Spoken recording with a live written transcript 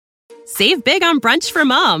Save big on brunch for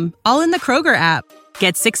mom, all in the Kroger app.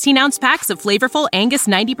 Get 16-ounce packs of flavorful Angus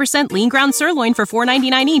 90% lean ground sirloin for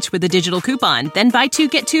 $4.99 each with a digital coupon. Then buy 2,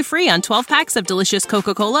 get 2 free on 12 packs of delicious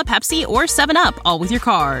Coca-Cola, Pepsi, or 7-Up, all with your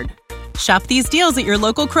card. Shop these deals at your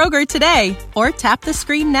local Kroger today, or tap the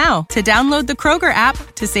screen now to download the Kroger app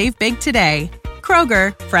to save big today.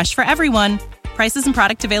 Kroger, fresh for everyone. Prices and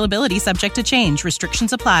product availability subject to change.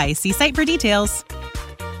 Restrictions apply. See site for details.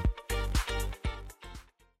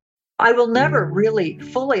 I will never really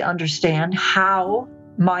fully understand how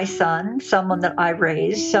my son, someone that I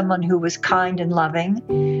raised, someone who was kind and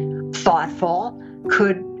loving, thoughtful,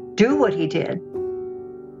 could do what he did.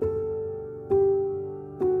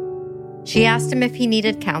 She asked him if he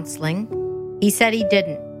needed counseling. He said he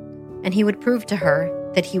didn't, and he would prove to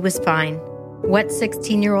her that he was fine. What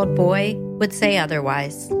 16-year-old boy would say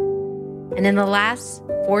otherwise? And in the last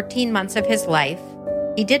 14 months of his life,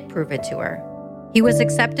 he did prove it to her. He was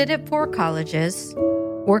accepted at 4 colleges,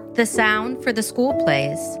 worked the sound for the school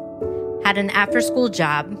plays, had an after-school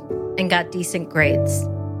job, and got decent grades.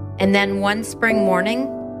 And then one spring morning,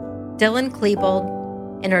 Dylan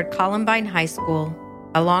Klebold entered Columbine High School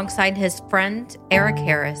alongside his friend Eric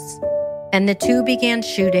Harris, and the two began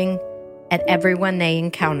shooting at everyone they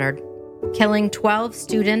encountered, killing 12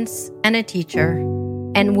 students and a teacher,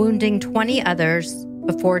 and wounding 20 others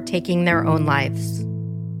before taking their own lives.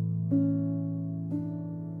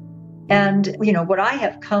 And, what I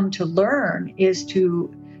have come to learn is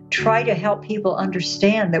to try to help people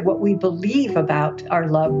understand that what we believe about our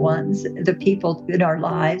loved ones, the people in our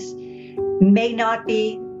lives, may not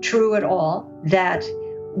be true at all, that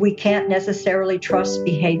we can't necessarily trust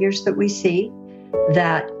behaviors that we see,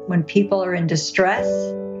 that when people are in distress,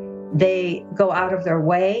 they go out of their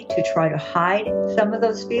way to try to hide some of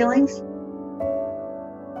those feelings.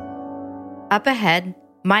 Up ahead,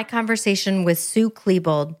 my conversation with Sue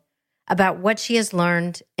Klebold about what she has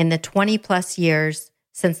learned in the 20-plus years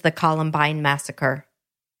since the Columbine massacre.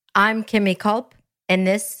 I'm Kimmy Culp, and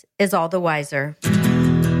this is All the Wiser.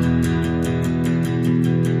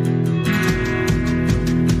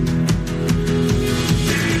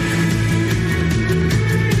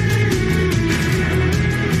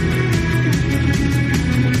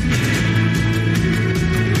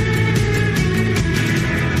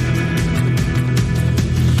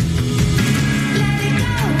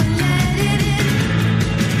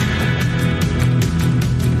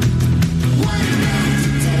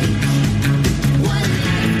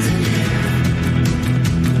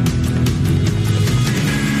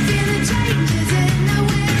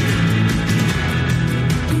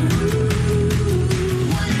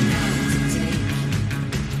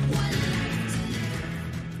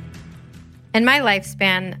 In my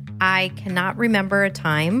lifespan, I cannot remember a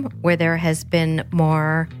time where there has been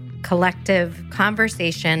more collective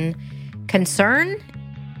conversation, concern,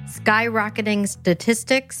 skyrocketing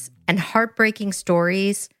statistics, and heartbreaking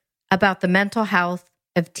stories about the mental health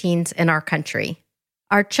of teens in our country.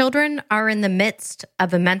 Our children are in the midst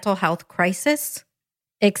of a mental health crisis,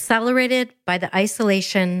 accelerated by the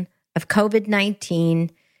isolation of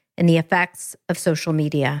COVID-19 and the effects of social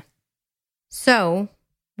media. So,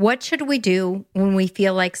 what should we do when we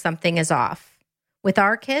feel like something is off with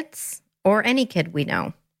our kids or any kid we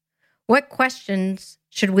know? What questions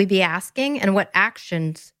should we be asking and what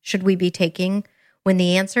actions should we be taking when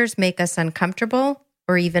the answers make us uncomfortable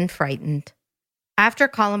or even frightened? After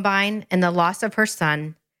Columbine and the loss of her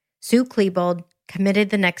son, Sue Klebold committed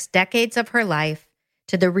the next decades of her life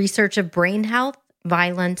to the research of brain health,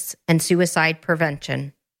 violence, and suicide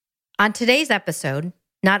prevention. On today's episode,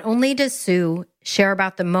 not only does Sue share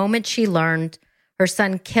about the moment she learned her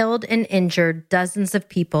son killed and injured dozens of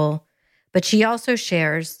people, but she also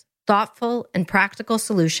shares thoughtful and practical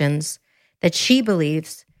solutions that she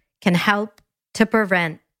believes can help to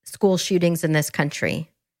prevent school shootings in this country,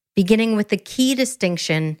 beginning with the key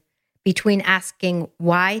distinction between asking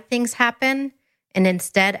why things happen and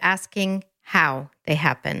instead asking how they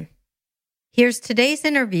happen. Here's today's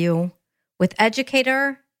interview with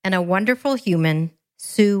educator and a wonderful human,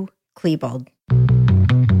 Sue Klebold.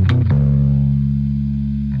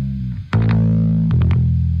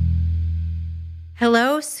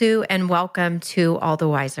 Hello, Sue, and welcome to All the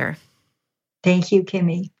Wiser. Thank you,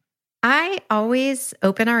 Kimmy. I always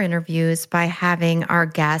open our interviews by having our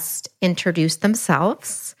guests introduce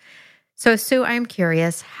themselves. So, Sue, I'm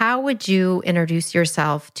curious, how would you introduce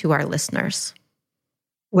yourself to our listeners?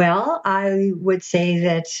 Well, I would say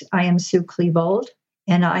that I am Sue Klebold,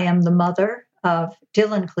 and I am the mother of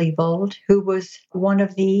Dylan Klebold, who was one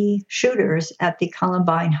of the shooters at the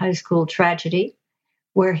Columbine High School tragedy,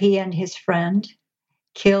 where he and his friend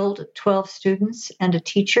killed 12 students and a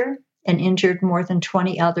teacher and injured more than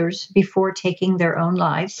 20 others before taking their own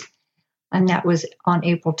lives. And that was on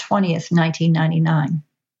April 20th, 1999.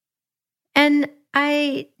 And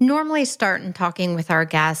I normally start in talking with our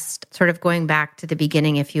guest, sort of going back to the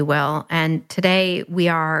beginning, if you will. And today we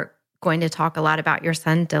are going to talk a lot about your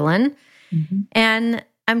son, Dylan. Mm-hmm. And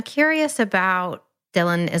I'm curious about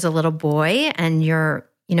Dylan as a little boy and your,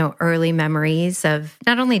 early memories of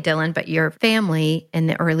not only Dylan, but your family in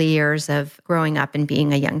the early years of growing up and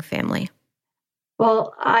being a young family.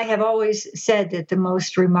 Well, I have always said that the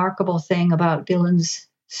most remarkable thing about Dylan's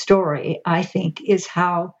story, I think, is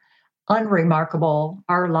how unremarkable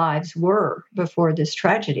our lives were before this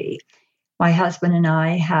tragedy. My husband and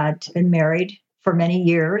I had been married for many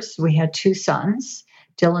years. We had 2 sons.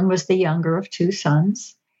 Dylan was the younger of 2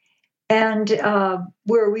 sons. And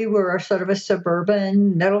where we were sort of a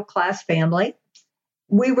suburban middle-class family,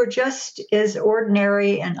 we were just as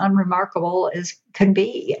ordinary and unremarkable as can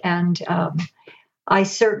be. And I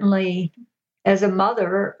certainly, as a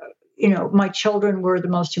mother, my children were the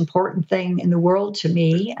most important thing in the world to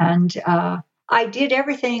me. And I did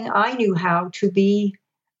everything I knew how to be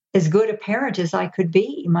as good a parent as I could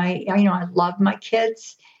be. I loved my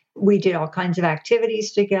kids. We did all kinds of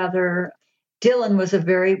activities together. Dylan was a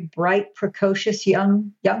very bright, precocious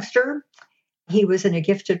youngster. He was in a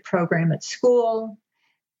gifted program at school.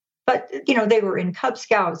 But, they were in Cub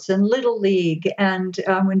Scouts and Little League. And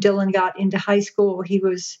when Dylan got into high school, he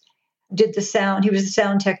was a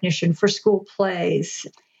sound technician for school plays.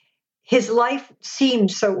 His life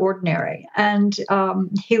seemed so ordinary. And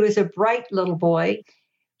he was a bright little boy.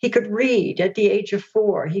 He could read at the age of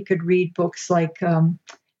 4. He could read books like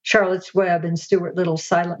Charlotte's Web and Stuart Little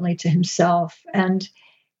silently to himself. And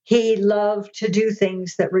he loved to do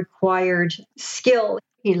things that required skill.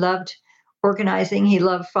 He loved organizing. He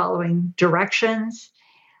loved following directions.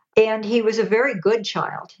 And he was a very good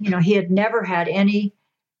child. He had never had any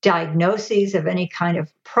diagnoses of any kind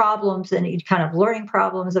of problems, any kind of learning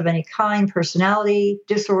problems of any kind, personality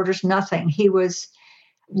disorders, nothing. He was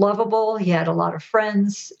lovable. He had a lot of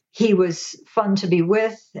friends. He was fun to be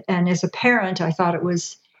with. And as a parent, I thought it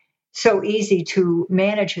was so easy to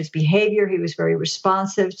manage his behavior. He was very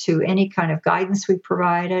responsive to any kind of guidance we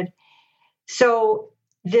provided. So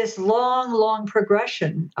this long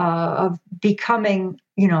progression of becoming,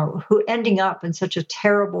 ending up in such a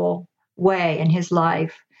terrible way in his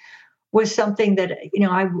life was something that,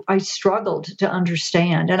 I struggled to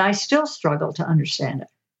understand, and I still struggle to understand it.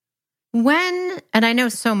 And I know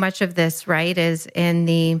so much of this, right, is in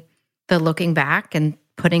the looking back and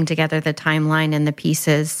putting together the timeline and the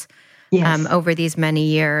pieces over these many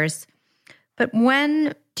years. But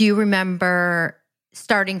when do you remember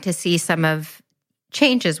starting to see some of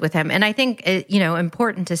changes with him? And I think,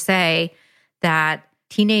 important to say that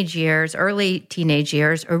early teenage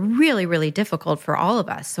years are really, really difficult for all of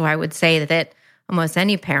us. So I would say that almost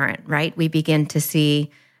any parent, right, we begin to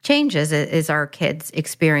see changes as our kids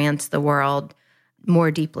experience the world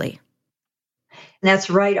more deeply. And that's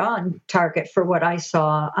right on target for what I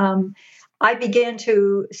saw. I began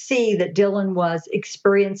to see that Dylan was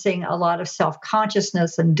experiencing a lot of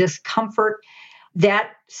self-consciousness and discomfort.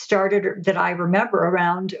 That started, that I remember,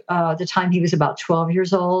 around the time he was about 12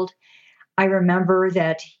 years old. I remember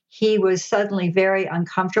that he was suddenly very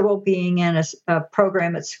uncomfortable being in a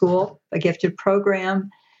program at school, a gifted program.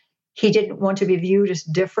 He didn't want to be viewed as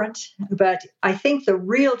different. But I think the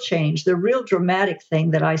real change, the real dramatic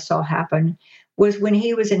thing that I saw happen was when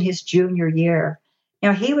he was in his junior year.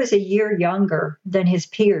 Now, he was a year younger than his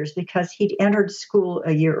peers because he'd entered school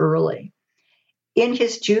a year early. In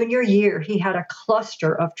his junior year, he had a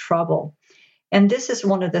cluster of trouble. And this is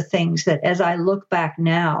one of the things that, as I look back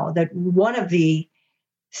now, that one of the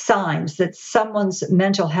signs that someone's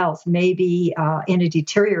mental health may be in a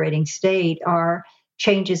deteriorating state are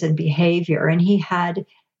changes in behavior. And he had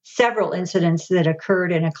several incidents that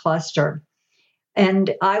occurred in a cluster.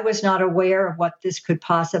 And I was not aware of what this could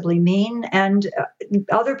possibly mean. And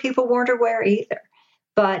other people weren't aware either.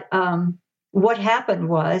 But what happened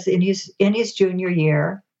was in his junior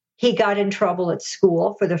year, he got in trouble at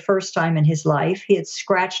school for the first time in his life. He had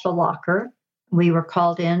scratched a locker. We were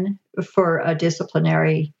called in for a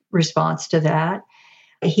disciplinary response to that.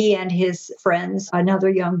 He and his friends,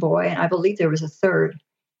 another young boy, and I believe there was a third,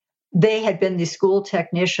 they had been the school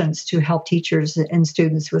technicians to help teachers and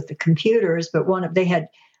students with the computers, but they had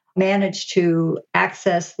managed to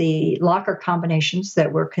access the locker combinations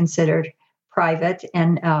that were considered private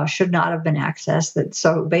and should not have been accessed.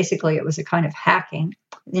 So basically it was a kind of hacking,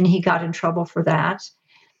 and he got in trouble for that.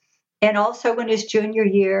 And also in his junior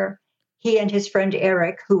year, he and his friend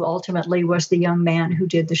Eric, who ultimately was the young man who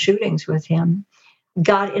did the shootings with him,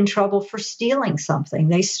 got in trouble for stealing something.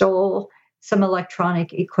 They stole some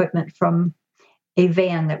electronic equipment from a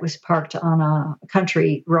van that was parked on a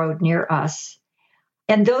country road near us.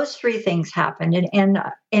 And those three things happened.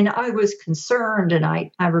 And I was concerned. And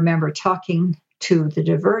I remember talking to the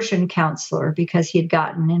diversion counselor because he had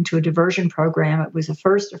gotten into a diversion program. It was a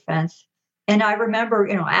first offense. And I remember,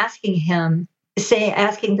 asking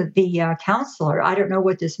the counselor, I don't know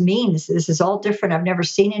what this means. This is all different. I've never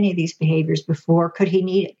seen any of these behaviors before. Could he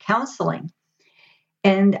need counseling?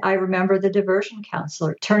 And I remember the diversion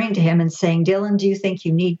counselor turning to him and saying, Dylan, do you think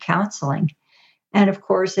you need counseling? And of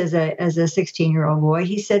course, as a 16-year-old boy,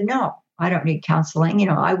 he said, no, I don't need counseling.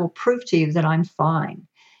 I will prove to you that I'm fine.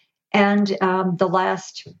 And the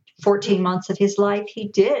last 14 months of his life, he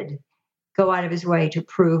did go out of his way to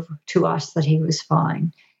prove to us that he was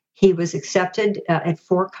fine. He was accepted at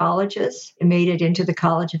 4 colleges and made it into the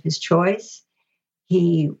college of his choice.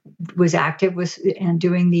 He was active and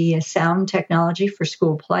doing the sound technology for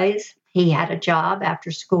school plays. He had a job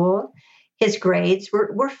after school. His grades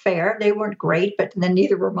were fair. They weren't great, but then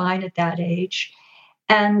neither were mine at that age.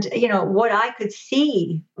 And, what I could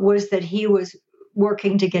see was that he was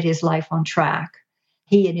working to get his life on track.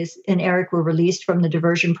 He and Eric were released from the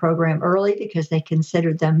diversion program early because they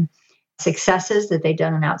considered them successes, that they'd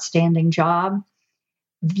done an outstanding job.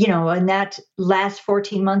 In that last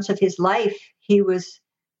 14 months of his life, he was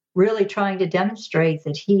really trying to demonstrate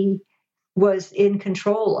that he was in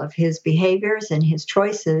control of his behaviors and his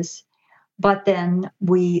choices. But then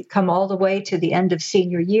we come all the way to the end of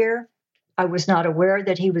senior year. I was not aware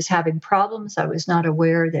that he was having problems. I was not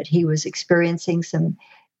aware that he was experiencing some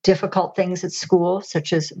difficult things at school,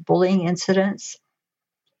 such as bullying incidents.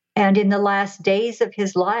 And in the last days of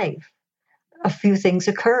his life, a few things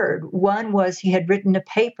occurred. One was he had written a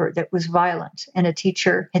paper that was violent, and a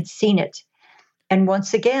teacher had seen it. And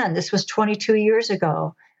once again, this was 22 years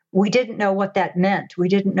ago. We didn't know what that meant. We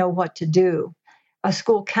didn't know what to do. A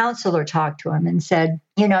school counselor talked to him and said,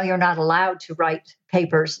 you're not allowed to write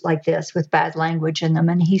papers like this with bad language in them.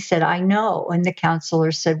 And he said, I know. And the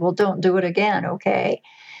counselor said, well, don't do it again, okay?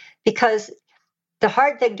 Because the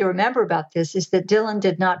hard thing to remember about this is that Dylan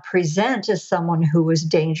did not present as someone who was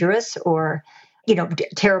dangerous or,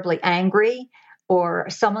 terribly angry or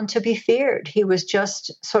someone to be feared. He was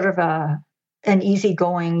just sort of an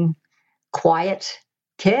easygoing, quiet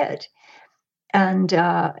kid. And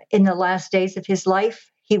in the last days of his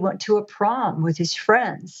life, he went to a prom with his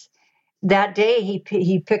friends. That day,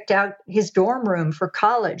 he picked out his dorm room for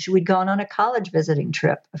college. We'd gone on a college visiting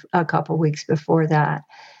trip a couple weeks before that.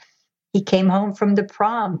 He came home from the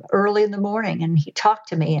prom early in the morning, and he talked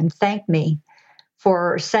to me and thanked me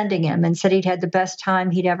for sending him and said he'd had the best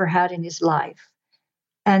time he'd ever had in his life.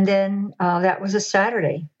 And then that was a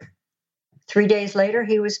Saturday. 3 days later,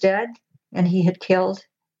 he was dead, and he had killed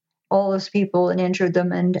all those people and injured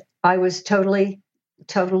them. And I was totally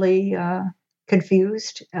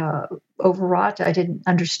confused, overwrought. I didn't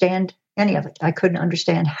understand any of it. I couldn't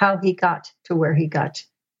understand how he got to where he got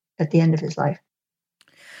at the end of his life.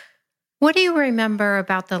 What do you remember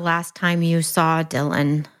about the last time you saw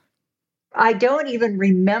Dylan? I don't even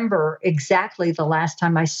remember exactly the last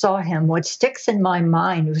time I saw him. What sticks in my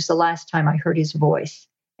mind was the last time I heard his voice.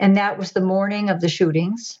 And that was the morning of the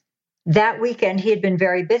shootings. That weekend, he had been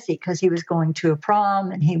very busy because he was going to a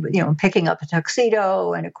prom and he, picking up a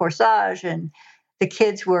tuxedo and a corsage. And the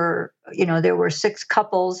kids were, there were 6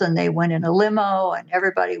 couples and they went in a limo and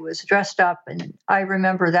everybody was dressed up. And I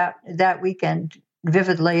remember that weekend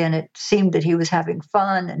vividly, and it seemed that he was having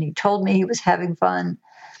fun, and he told me he was having fun.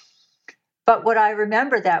 But what I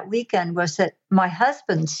remember that weekend was that my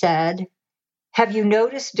husband said, have you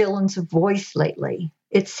noticed Dylan's voice lately?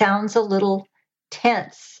 It sounds a little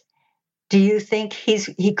tense. Do you think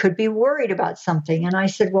he could be worried about something? And I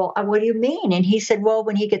said, well, what do you mean? And he said, well,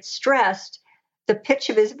 when he gets stressed, the pitch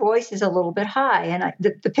of his voice is a little bit high. And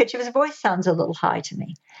the pitch of his voice sounds a little high to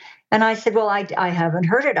me. And I said, well, I haven't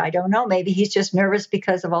heard it. I don't know. Maybe he's just nervous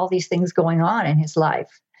because of all these things going on in his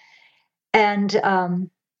life. And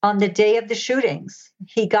on the day of the shootings,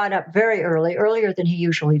 he got up very early, earlier than he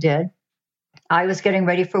usually did. I was getting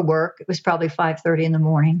ready for work. It was probably 5:30 in the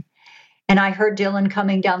morning. And I heard Dylan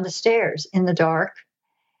coming down the stairs in the dark.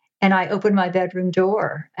 And I opened my bedroom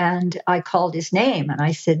door and I called his name. And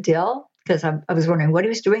I said, Dill, because I was wondering what he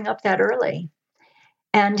was doing up that early.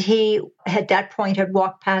 And he, at that point, had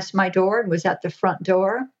walked past my door and was at the front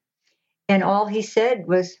door. And all he said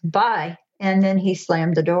was, bye. And then he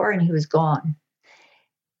slammed the door and he was gone.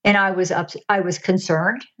 And I was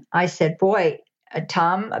concerned. I said, boy,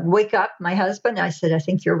 Tom, wake up, my husband. I said, I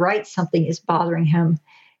think you're right. Something is bothering him.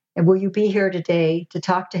 And will you be here today to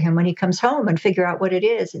talk to him when he comes home and figure out what it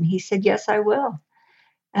is? And he said, yes, I will.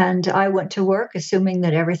 And I went to work assuming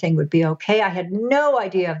that everything would be okay. I had no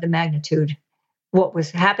idea of the magnitude, what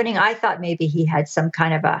was happening. I thought maybe he had some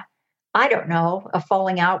kind of a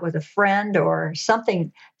falling out with a friend or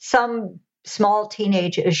something, some small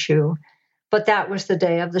teenage issue. But that was the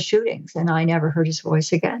day of the shootings, and I never heard his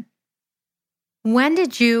voice again. When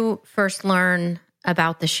did you first learn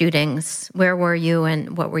about the shootings? Where were you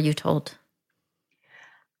and what were you told?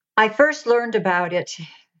 I first learned about it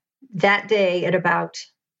that day at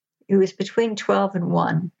it was between 12 and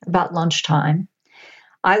 1, about lunchtime.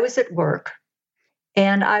 I was at work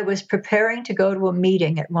and I was preparing to go to a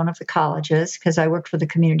meeting at one of the colleges because I worked for the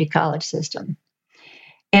community college system.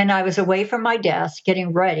 And I was away from my desk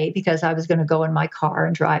getting ready because I was going to go in my car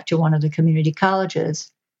and drive to one of the community colleges.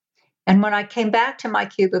 And when I came back to my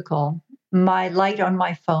cubicle, my light on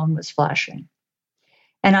my phone was flashing.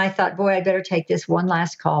 And I thought, boy, I better take this one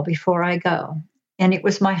last call before I go. And it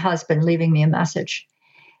was my husband leaving me a message.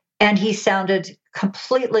 And he sounded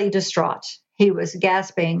completely distraught. He was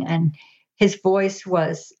gasping and his voice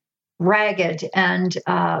was ragged and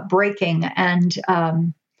breaking.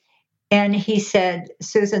 And he said,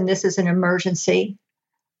 Susan, this is an emergency.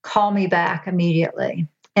 Call me back immediately.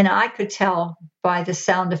 And I could tell by the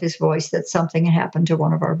sound of his voice that something had happened to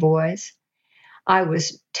one of our boys. I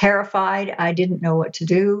was terrified. I didn't know what to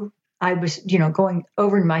do. I was, going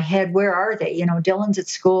over in my head, where are they? Dylan's at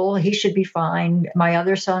school. He should be fine. My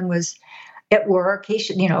other son was at work. He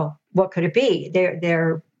should, what could it be?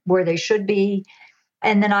 They're where they should be.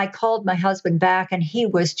 And then I called my husband back and he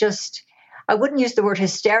was just, I wouldn't use the word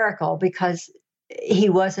hysterical because he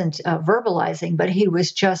wasn't verbalizing, but he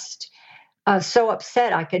was just so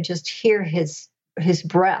upset. I could just hear his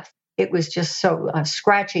breath. It was just so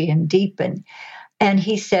scratchy and deep. And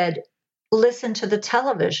he said, listen to the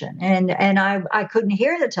television. And I couldn't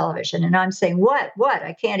hear the television. And I'm saying, what?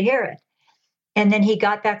 I can't hear it. And then he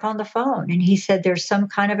got back on the phone and he said, there's some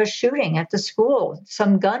kind of a shooting at the school.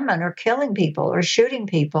 Some gunmen are killing people or shooting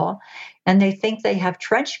people. And they think they have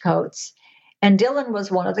trench coats. And Dylan was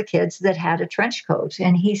one of the kids that had a trench coat.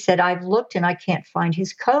 And he said, I've looked and I can't find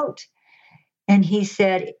his coat. And he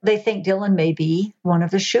said, they think Dylan may be one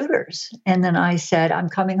of the shooters. And then I said, I'm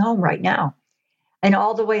coming home right now. And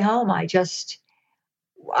all the way home, I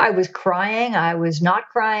was crying. I was not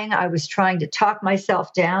crying. I was trying to talk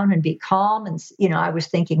myself down and be calm. And, I was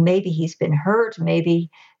thinking maybe he's been hurt.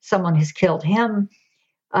 Maybe someone has killed him.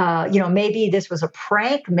 Maybe this was a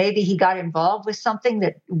prank. Maybe he got involved with something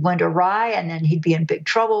that went awry and then he'd be in big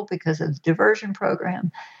trouble because of the diversion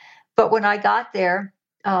program. But when I got there,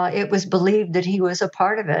 it was believed that he was a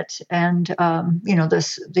part of it. And,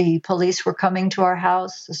 the police were coming to our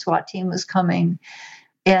house. The SWAT team was coming.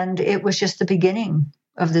 And it was just the beginning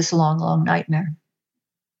of this long, long nightmare.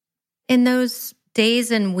 In those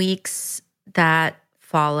days and weeks that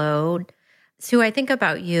followed, Sue, I think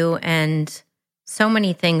about you and so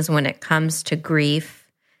many things when it comes to grief,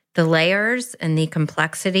 the layers and the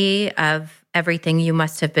complexity of everything you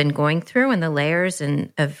must have been going through and the layers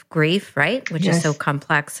of grief, right? Which is so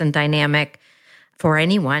complex and dynamic for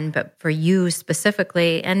anyone, but for you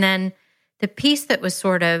specifically. And then the piece that was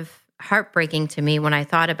sort of heartbreaking to me when I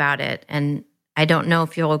thought about it, and I don't know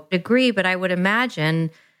if you'll agree, but I would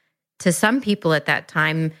imagine to some people at that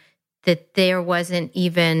time that there wasn't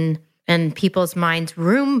even in people's minds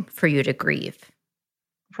room for you to grieve.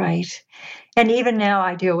 Right. And even now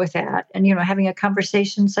I deal with that. And, having a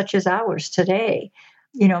conversation such as ours today,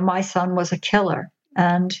 my son was a killer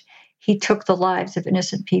and he took the lives of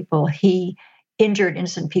innocent people. He injured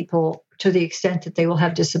innocent people to the extent that they will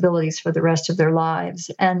have disabilities for the rest of their lives.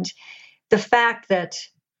 And the fact that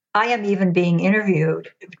I am even being interviewed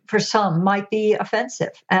for some might be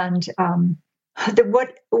offensive. And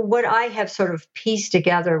what I have sort of pieced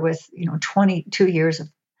together with 22 years of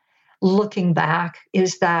looking back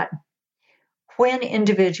is that when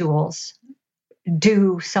individuals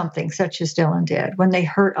do something such as Dylan did, when they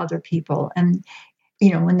hurt other people and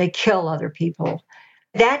when they kill other people,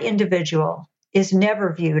 that individual is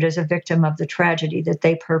never viewed as a victim of the tragedy that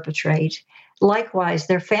they perpetrate. Likewise,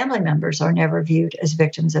 their family members are never viewed as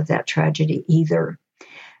victims of that tragedy either.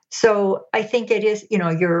 So I think it is,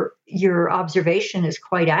 your observation is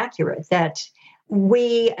quite accurate that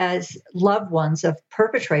we as loved ones of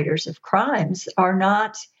perpetrators of crimes are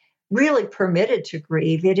not really permitted to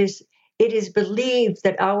grieve. It is believed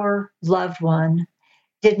that our loved one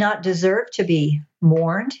did not deserve to be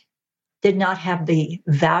mourned, did not have the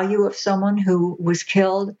value of someone who was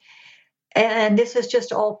killed. And this is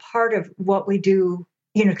just all part of what we do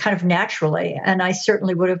kind of naturally. And I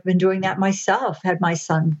certainly would have been doing that myself had my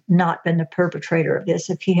son not been the perpetrator of this.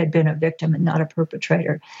 If he had been a victim and not a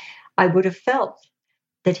perpetrator, I would have felt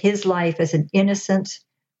that his life as an innocent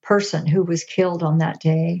person who was killed on that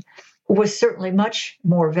day was certainly much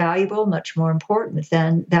more valuable, much more important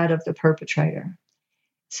than that of the perpetrator.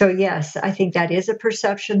 So yes, I think that is a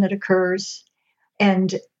perception that occurs.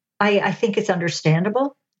 And I think it's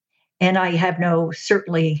understandable. And I have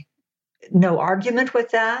certainly no argument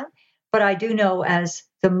with that. But I do know, as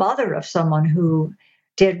the mother of someone who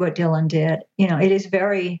did what Dylan did, it is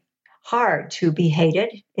very hard to be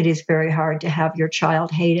hated. It is very hard to have your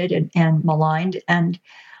child hated and maligned. And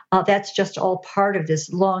that's just all part of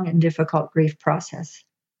this long and difficult grief process.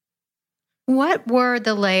 What were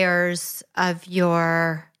the layers of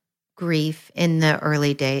your grief in the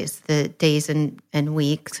early days, the days and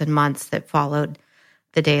weeks and months that followed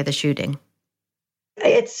the day of the shooting?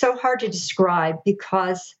 It's so hard to describe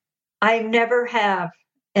because I never have,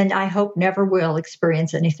 and I hope never will,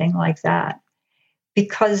 experience anything like that.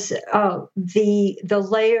 Because the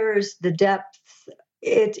layers, the depth,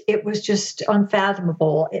 it was just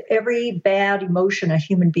unfathomable. Every bad emotion a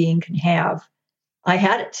human being can have, I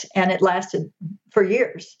had it, and it lasted for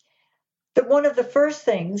years. But one of the first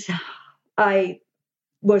things I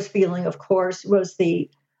was feeling, of course, was the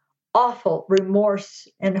awful remorse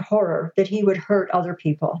and horror that he would hurt other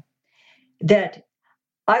people. That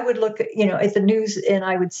I would look at, at the news, and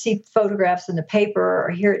I would see photographs in the paper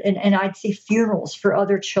or hear it, and I'd see funerals for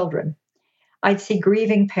other children. I'd see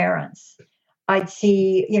grieving parents. I'd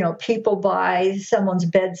see, people by someone's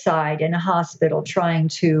bedside in a hospital trying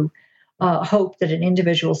to hope that an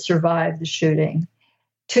individual survived the shooting.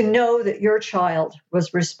 To know that your child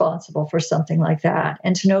was responsible for something like that,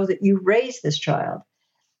 and to know that you raised this child,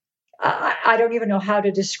 I don't even know how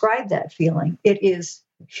to describe that feeling. It is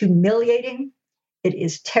humiliating. It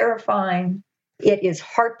is terrifying. It is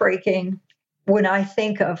heartbreaking. When I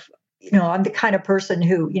think of, I'm the kind of person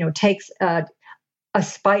who, takes a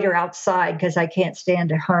spider outside because I can't stand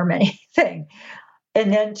to harm anything.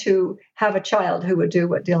 And then to have a child who would do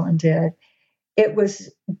what Dylan did, it was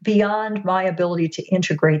beyond my ability to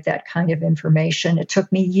integrate that kind of information. It took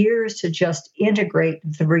me years to just integrate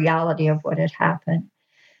the reality of what had happened.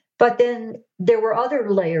 But then there were other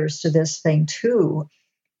layers to this thing too.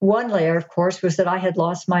 One layer, of course, was that I had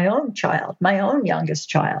lost my own child, my own youngest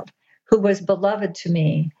child, who was beloved to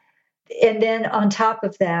me. And then on top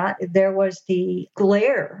of that, there was the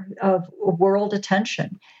glare of world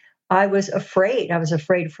attention. I was afraid. I was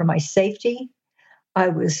afraid for my safety. I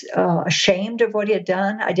was ashamed of what he had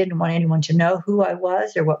done. I didn't want anyone to know who I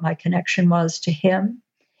was or what my connection was to him.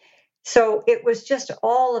 So it was just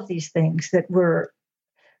all of these things that were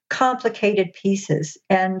complicated pieces.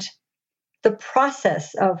 And the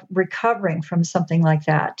process of recovering from something like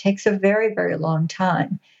that takes a very, very long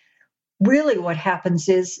time. Really, what happens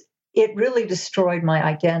is it really destroyed my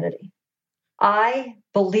identity. I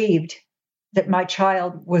believed that my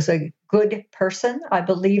child was a good person. I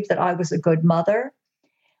believed that I was a good mother.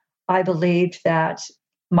 I believed that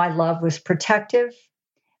my love was protective.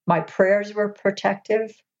 My prayers were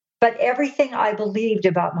protective. But everything I believed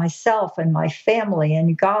about myself and my family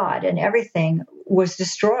and God and everything was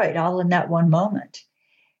destroyed all in that one moment.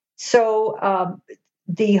 So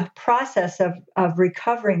the process of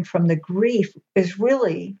recovering from the grief is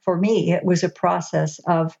really, for me, it was a process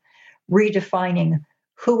of redefining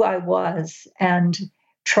who I was and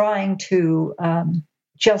trying to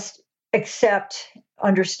just accept,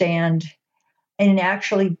 understand, and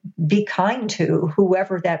actually be kind to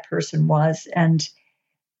whoever that person was, and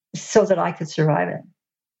so that I could survive it.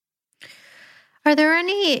 Are there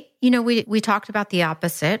any, we talked about the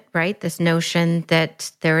opposite, right? This notion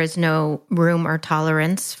that there is no room or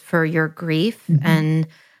tolerance for your grief. Mm-hmm. And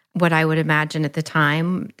what I would imagine at the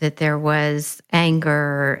time, that there was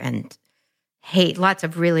anger and hate, lots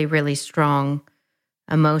of really, really strong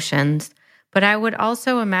emotions. But I would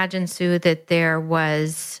also imagine, Sue, that there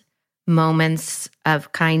was moments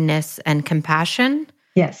of kindness and compassion.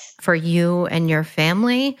 Yes. For you and your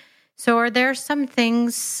family. So are there some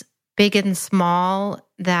things, big and small,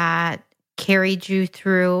 that carried you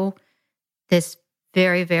through this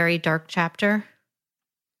very, very dark chapter?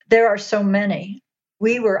 There are so many.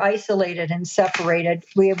 We were isolated and separated.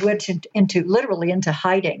 We went literally into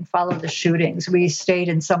hiding, followed the shootings. We stayed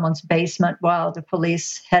in someone's basement while the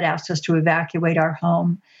police had asked us to evacuate our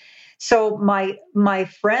home. So my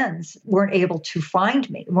friends weren't able to find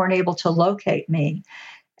me, weren't able to locate me.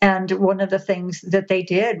 And one of the things that they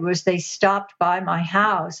did was they stopped by my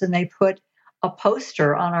house and they put a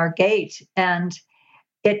poster on our gate. And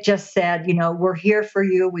it just said, we're here for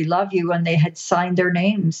you. We love you. And they had signed their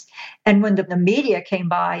names. And when the media came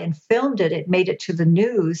by and filmed it, it made it to the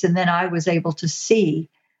news. And then I was able to see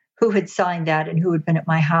who had signed that and who had been at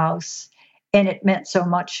my house. And it meant so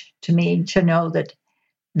much to me to know that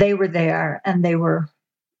they were there and they were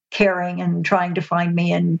caring and trying to find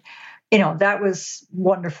me. And, that was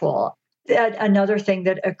wonderful. Another thing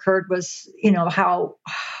that occurred was, how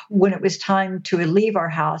when it was time to leave our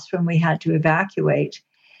house, when we had to evacuate,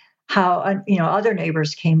 how, other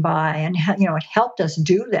neighbors came by and, it helped us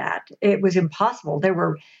do that. It was impossible. There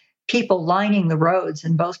were people lining the roads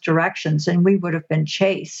in both directions and we would have been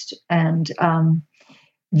chased. And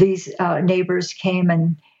these neighbors came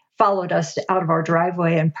and followed us out of our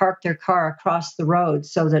driveway and parked their car across the road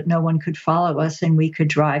so that no one could follow us and we could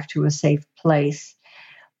drive to a safe place.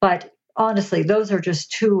 But honestly, those are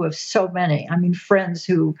just two of so many. I mean, friends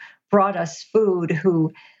who brought us food,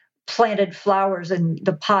 who planted flowers in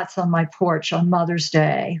the pots on my porch on Mother's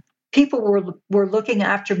Day. People were looking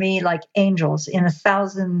after me like angels in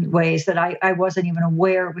 1,000 ways that I wasn't even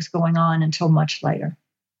aware was going on until much later.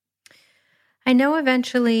 I know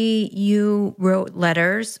eventually you wrote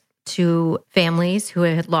letters to families who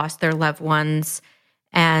had lost their loved ones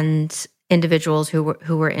and individuals who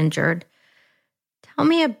were injured. Tell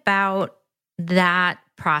me about that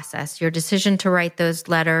process, your decision to write those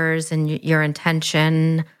letters and your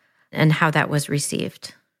intention and how that was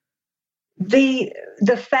received. The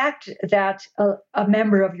fact that a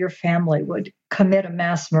member of your family would commit a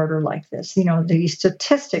mass murder like this, the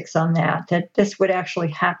statistics on that this would actually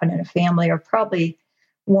happen in a family are probably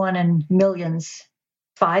 1 in millions,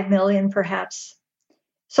 5 million perhaps.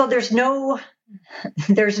 So there's no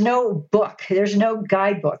book, there's no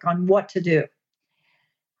guidebook on what to do.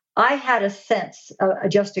 I had a sense,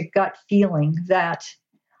 just a gut feeling that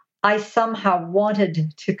I somehow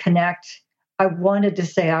wanted to connect. I wanted to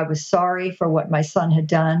say I was sorry for what my son had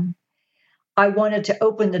done. I wanted to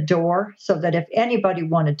open the door so that if anybody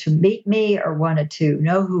wanted to meet me or wanted to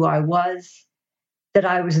know who I was, that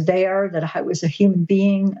I was there, that I was a human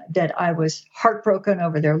being, that I was heartbroken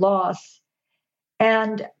over their loss.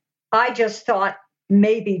 And I just thought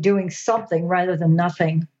maybe doing something rather than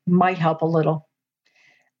nothing might help a little.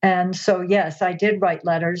 And so, yes, I did write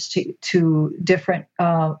letters to different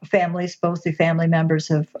families, both the family members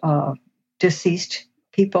of deceased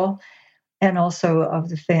people and also of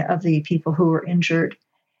the people who were injured.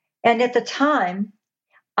 And at the time,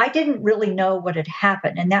 I didn't really know what had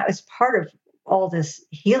happened. And that was part of all this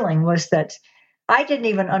healing, was that I didn't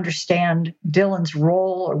even understand Dylan's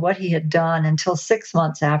role or what he had done until 6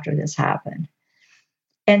 months after this happened.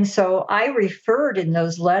 And so I referred in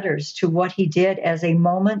those letters to what he did as a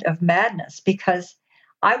moment of madness, because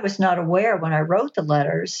I was not aware when I wrote the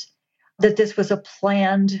letters that this was a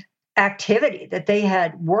planned activity, that they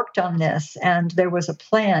had worked on this and there was a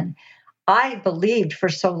plan. I believed for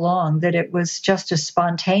so long that it was just a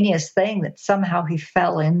spontaneous thing that somehow he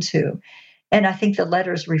fell into. And I think the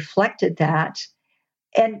letters reflected that.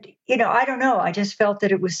 And, I don't know, I just felt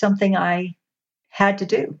that it was something I had to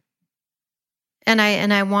do. And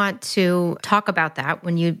I want to talk about that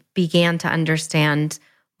when you began to understand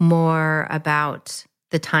more about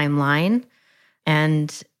the timeline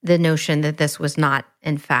and the notion that this was not,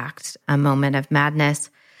 in fact, a moment of madness.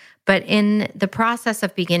 But in the process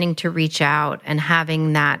of beginning to reach out and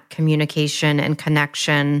having that communication and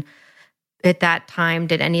connection, at that time,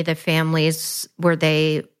 did any of the families, were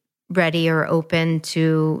they ready or open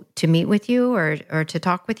to meet with you or to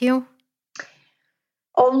talk with you?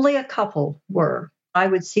 Only a couple were. I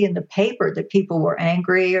would see in the paper that people were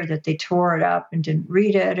angry or that they tore it up and didn't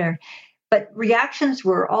read it. But reactions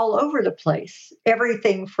were all over the place.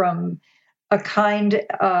 Everything from a kind,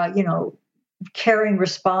 caring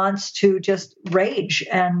response to just rage.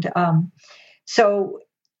 And so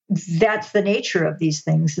that's the nature of these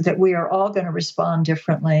things, that we are all going to respond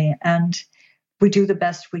differently. And we do the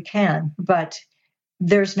best we can. But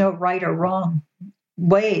there's no right or wrong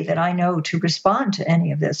way that I know to respond to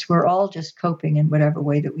any of this. We're all just coping in whatever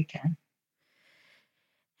way that we can.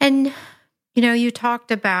 And, you talked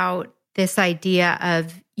about this idea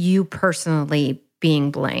of you personally being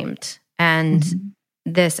blamed and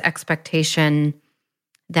this expectation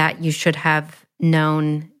that you should have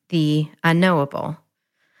known the unknowable,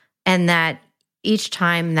 and that each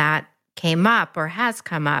time that came up or has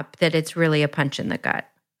come up, that it's really a punch in the gut.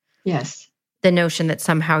 Yes. The notion that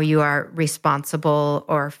somehow you are responsible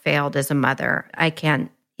or failed as a mother. I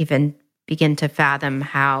can't even begin to fathom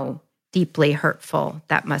how deeply hurtful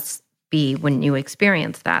that must be when you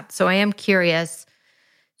experience that. So I am curious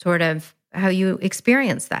sort of how you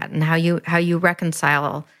experience that and how you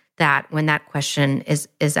reconcile that when that question is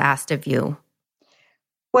asked of you?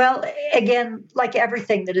 Well, again, like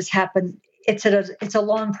everything that has happened, it's a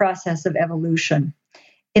long process of evolution.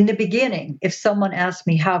 In the beginning, if someone asked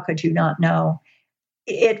me, how could you not know?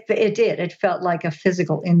 It did. It felt like a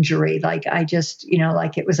physical injury, like I just,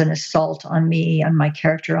 like it was an assault on me, on my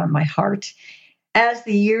character, on my heart. As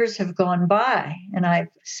the years have gone by, and I've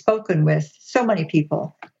spoken with so many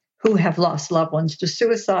people who have lost loved ones to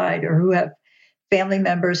suicide or who have family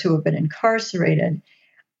members who have been incarcerated,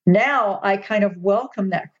 now I kind of welcome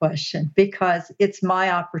that question because it's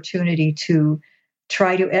my opportunity to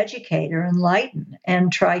try to educate or enlighten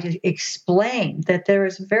and try to explain that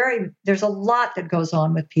there's a lot that goes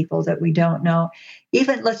on with people that we don't know.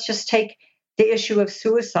 Even let's just take the issue of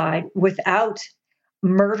suicide without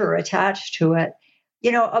murder attached to it.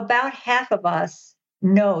 About half of us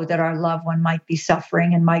know that our loved one might be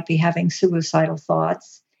suffering and might be having suicidal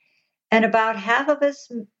thoughts. And about half of us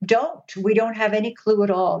don't. We don't have any clue at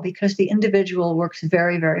all because the individual works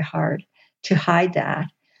very, very hard to hide that.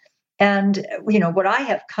 And, what I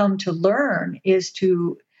have come to learn is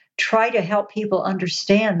to try to help people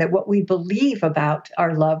understand that what we believe about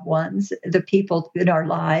our loved ones, the people in our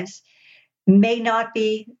lives, may not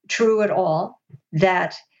be true at all,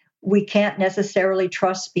 that we can't necessarily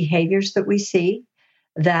trust behaviors that we see,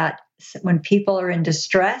 that when people are in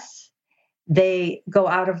distress, they go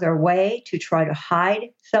out of their way to try to hide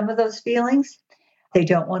some of those feelings. They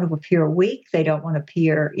don't want to appear weak. They don't want to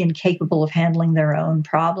appear incapable of handling their own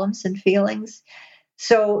problems and feelings.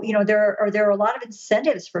 So, there are a lot of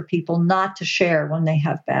incentives for people not to share when they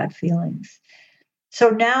have bad feelings. So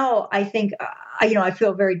now I think, I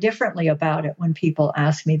feel very differently about it when people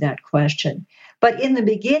ask me that question. But in the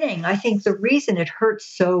beginning, I think the reason it hurt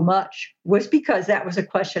so much was because that was a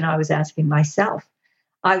question I was asking myself.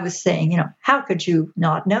 I was saying, how could you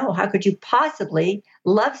not know? How could you possibly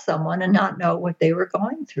love someone and not know what they were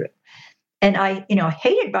going through? And I,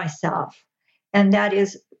 hated myself. And that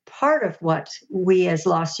is part of what we as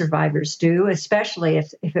loss survivors do, especially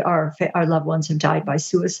if our loved ones have died by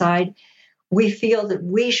suicide. We feel that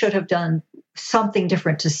we should have done something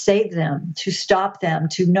different to save them, to stop them,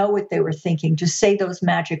 to know what they were thinking, to say those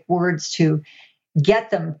magic words, to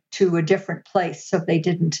get them to a different place so they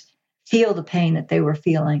didn't feel the pain that they were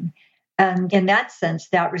feeling. And in that sense,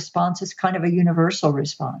 that response is kind of a universal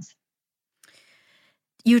response.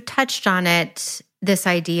 You touched on it, this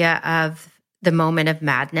idea of the moment of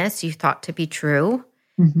madness you thought to be true.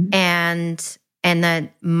 Mm-hmm. And the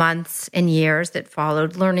months and years that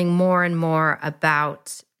followed, learning more and more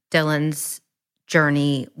about Dylan's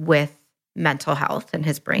journey with mental health and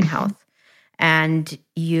his brain health. And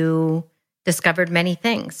you discovered many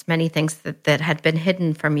things that had been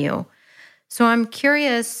hidden from you. So I'm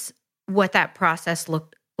curious what that process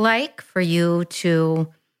looked like for you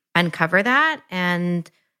to uncover that and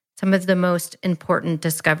some of the most important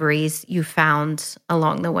discoveries you found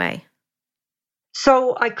along the way.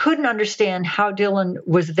 So I couldn't understand how Dylan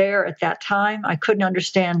was there at that time. I couldn't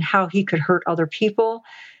understand how he could hurt other people.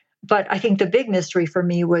 But I think the big mystery for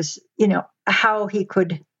me was, how he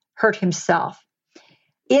could hurt himself.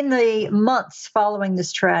 In the months following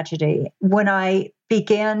this tragedy, when I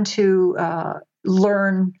began to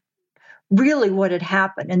learn really what had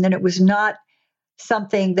happened, and then it was not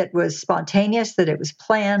something that was spontaneous, that it was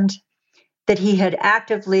planned, that he had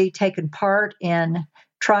actively taken part in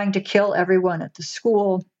trying to kill everyone at the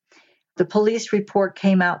school. The police report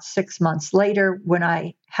came out 6 months later when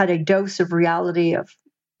I had a dose of reality of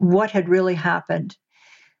what had really happened.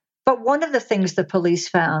 But one of the things the police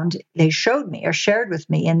found, they showed me or shared with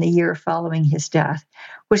me in the year following his death,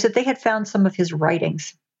 was that they had found some of his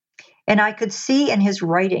writings. And I could see in his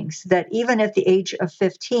writings that even at the age of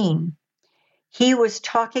 15, he was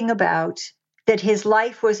talking about that his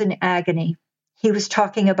life was in agony. He was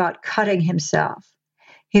talking about cutting himself.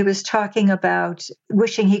 He was talking about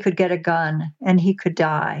wishing he could get a gun and he could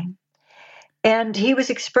die. And he was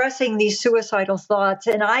expressing these suicidal thoughts.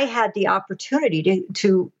 And I had the opportunity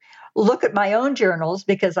to look at my own journals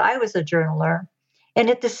because I was a journaler. And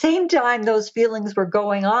at the same time those feelings were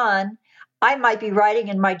going on, I might be writing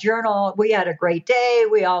in my journal, we had a great day.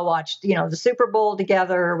 We all watched, the Super Bowl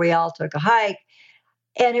together. We all took a hike.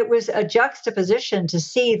 And it was a juxtaposition to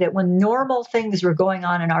see that when normal things were going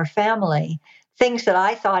on in our family, things that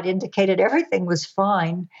I thought indicated everything was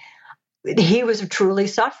fine, he was truly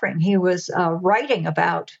suffering. He was writing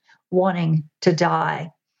about wanting to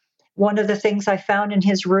die. One of the things I found in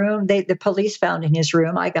his room, the police found in his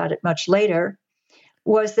room, I got it much later,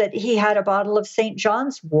 was that he had a bottle of St.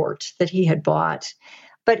 John's wort that he had bought.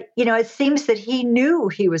 But, it seems that he knew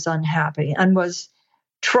he was unhappy and was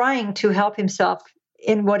trying to help himself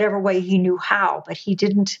in whatever way he knew how, but he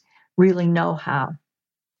didn't really know how.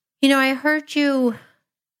 I heard you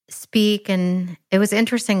speak, and it was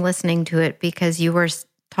interesting listening to it because you were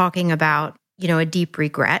talking about, a deep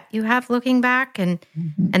regret you have looking back. And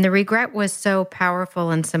the regret was so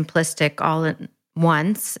powerful and simplistic all at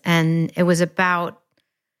once. And it was about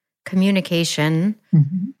communication,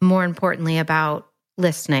 more importantly about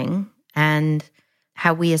listening and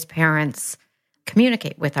how we as parents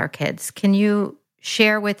communicate with our kids. Can you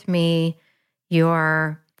share with me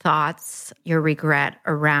your thoughts, your regret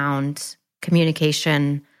around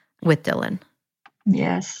communication with Dylan?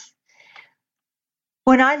 Yes.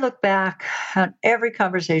 When I look back on every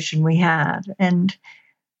conversation we had and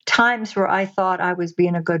times where I thought I was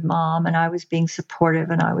being a good mom and I was being supportive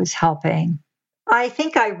and I was helping, I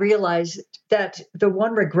think I realized that the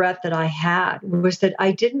one regret that I had was that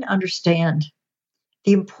I didn't understand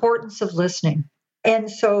the importance of listening. And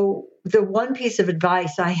so the one piece of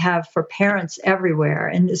advice I have for parents everywhere,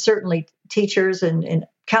 and certainly teachers and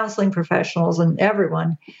counseling professionals and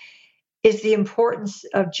everyone, is the importance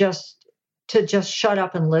of just shut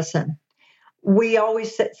up and listen. We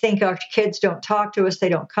always think our kids don't talk to us. They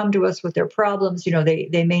don't come to us with their problems.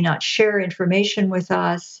 They may not share information with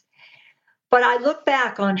us. But I look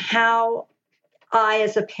back on how I,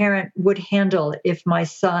 as a parent, would handle it if my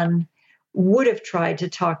son would have tried to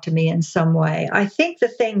talk to me in some way. I think the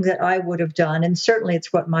thing that I would have done, and certainly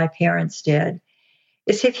it's what my parents did,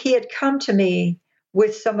 is if he had come to me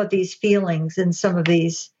with some of these feelings and some of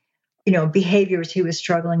these, behaviors he was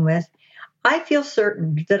struggling with, I feel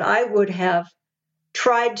certain that I would have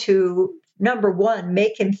tried to, number one,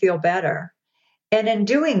 make him feel better. And in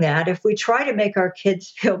doing that, if we try to make our kids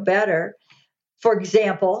feel better, for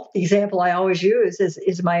example, the example I always use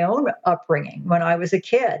is my own upbringing when I was a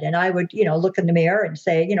kid. And I would, look in the mirror and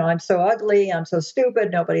say, I'm so ugly, I'm so stupid,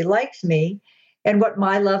 nobody likes me. And what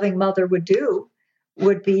my loving mother would do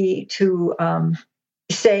would be to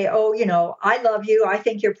say, oh, I love you, I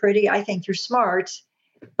think you're pretty, I think you're smart.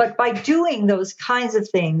 But by doing those kinds of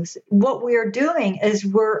things, what we are doing is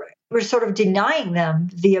we're sort of denying them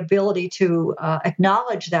the ability to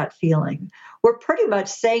acknowledge that feeling. We're pretty much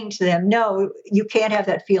saying to them, no, you can't have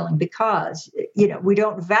that feeling because, we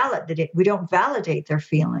don't validate it. We don't validate their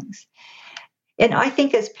feelings. And I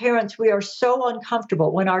think as parents, we are so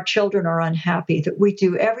uncomfortable when our children are unhappy that we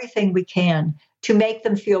do everything we can to make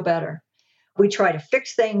them feel better. We try to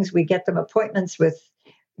fix things. We get them appointments with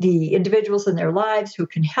the individuals in their lives who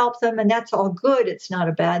can help them. And that's all good. It's not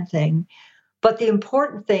a bad thing. But the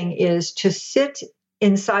important thing is to sit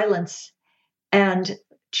in silence and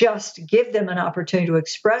just give them an opportunity to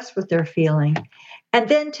express what they're feeling, and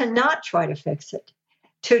then to not try to fix it,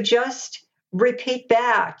 to just repeat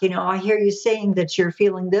back, I hear you saying that you're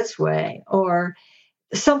feeling this way, or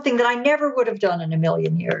something that I never would have done in a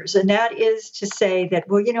million years. And that is to say that,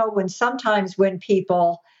 well, when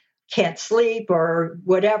people can't sleep or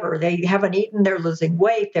whatever, they haven't eaten, they're losing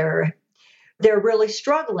weight, they're really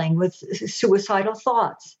struggling with suicidal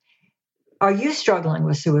thoughts. Are you struggling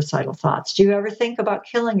with suicidal thoughts? Do you ever think about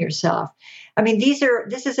killing yourself? I mean,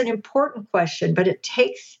 this is an important question, but it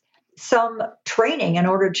takes some training in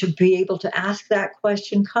order to be able to ask that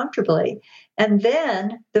question comfortably. And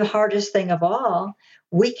then the hardest thing of all,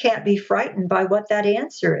 we can't be frightened by what that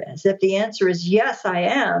answer is. If the answer is yes, I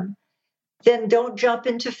am, then don't jump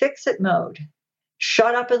into fix-it mode.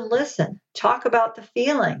 Shut up and listen. Talk about the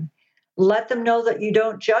feeling. Let them know that you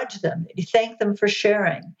don't judge them. You thank them for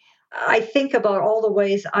sharing. I think about all the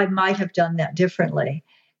ways I might have done that differently.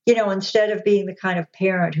 Instead of being the kind of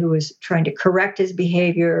parent who is trying to correct his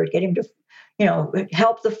behavior, get him to,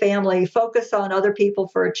 help the family, focus on other people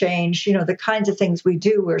for a change, the kinds of things we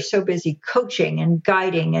do. We're so busy coaching and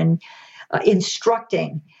guiding and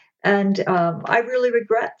instructing. And I really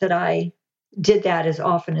regret that I did that as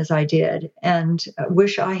often as I did, and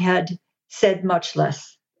wish I had said much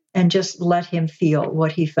less and just let him feel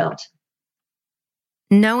what he felt.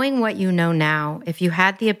 Knowing what you know now, if you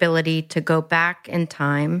had the ability to go back in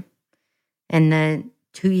time in the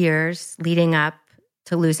 2 years leading up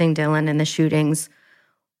to losing Dylan and the shootings,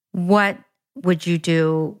 what would you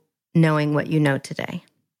do knowing what you know today?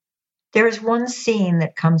 There's one scene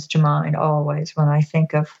that comes to mind always when I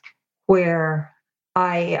think of where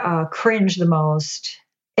I cringe the most.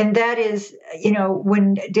 And that is,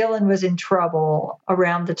 when Dylan was in trouble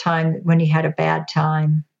around the time when he had a bad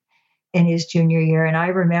time in his junior year. And I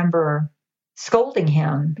remember scolding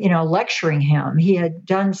him, lecturing him. He had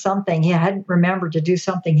done something. He hadn't remembered to do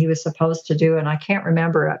something he was supposed to do. And I can't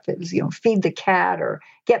remember if it was, feed the cat or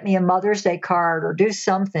get me a Mother's Day card or do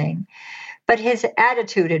something. But his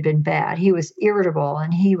attitude had been bad. He was irritable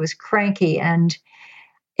and he was cranky. And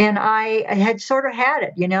And I had sort of had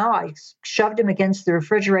it, I shoved him against the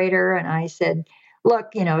refrigerator and I said,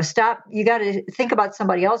 look, stop. You got to think about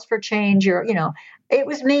somebody else for change. It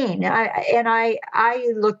was mean.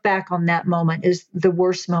 I look back on that moment as the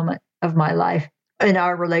worst moment of my life in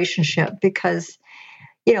our relationship because,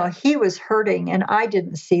 he was hurting and I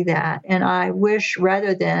didn't see that. And I wish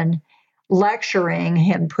rather than lecturing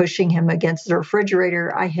him, pushing him against the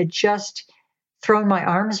refrigerator, I had just thrown my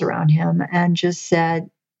arms around him and just said,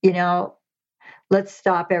 let's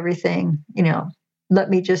stop everything. Let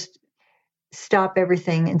me just stop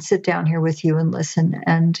everything and sit down here with you and listen.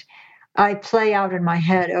 And I play out in my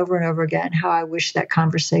head over and over again how I wish that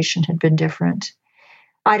conversation had been different.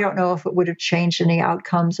 I don't know if it would have changed any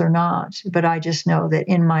outcomes or not, but I just know that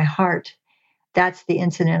in my heart, that's the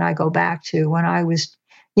incident I go back to when I was,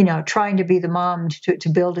 trying to be the mom to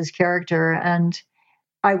build his character. And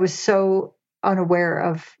I was so unaware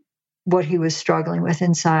of what he was struggling with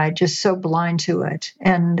inside, just so blind to it.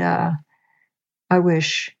 And I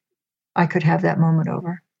wish I could have that moment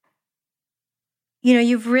over.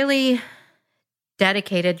 You've really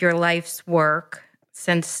dedicated your life's work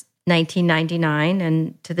since 1999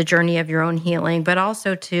 and to the journey of your own healing, but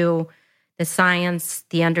also to the science,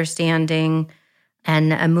 the understanding,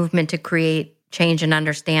 and a movement to create change and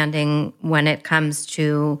understanding when it comes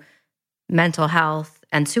to mental health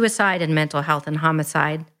and suicide and mental health and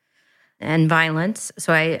homicide and violence.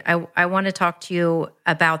 So I want to talk to you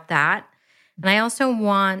about that. And I also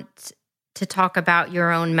want to talk about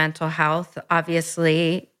your own mental health.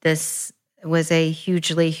 Obviously, this was a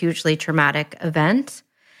hugely, hugely traumatic event.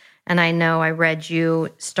 And I know I read you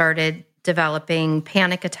started developing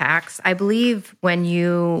panic attacks, I believe, when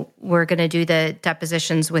you were going to do the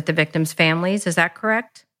depositions with the victims' families. Is that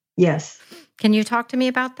correct? Yes. Can you talk to me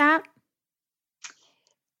about that?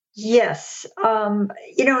 Yes. And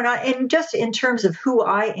just in terms of who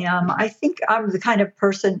I am, I think I'm the kind of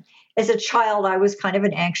person, as a child, I was kind of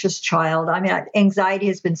an anxious child. I mean, anxiety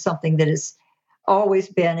has been something that has always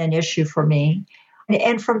been an issue for me.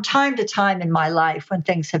 And from time to time in my life, when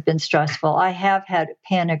things have been stressful, I have had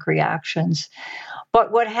panic reactions.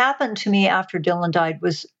 But what happened to me after Dylan died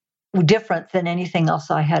was different than anything else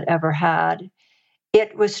I had ever had.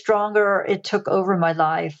 It was stronger. It took over my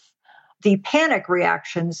life. The panic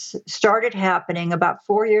reactions started happening about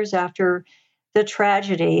 4 years after the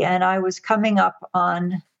tragedy, and I was coming up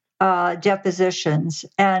on depositions,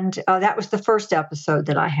 and that was the first episode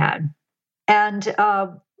that I had. And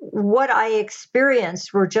what I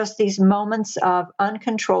experienced were just these moments of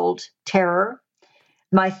uncontrolled terror.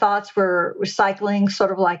 My thoughts were cycling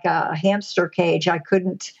sort of like a hamster cage. I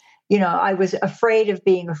couldn't, I was afraid of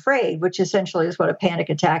being afraid, which essentially is what a panic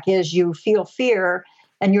attack is. You feel fear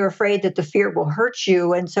and you're afraid that the fear will hurt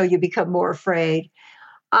you, and so you become more afraid.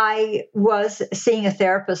 I was seeing a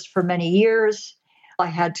therapist for many years. I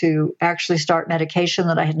had to actually start medication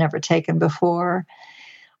that I had never taken before.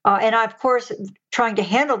 And of course, trying to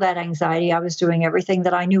handle that anxiety, I was doing everything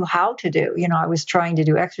that I knew how to do. I was trying to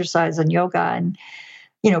do exercise and yoga and,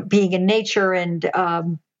 being in nature and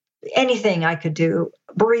anything I could do,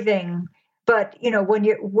 breathing. But,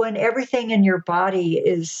 when everything in your body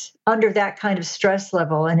is under that kind of stress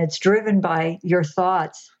level and it's driven by your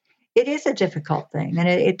thoughts, it is a difficult thing. And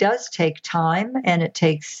it does take time, and it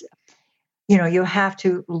takes, you have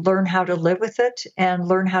to learn how to live with it and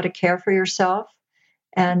learn how to care for yourself.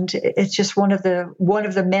 And it's just one of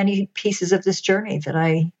the many pieces of this journey that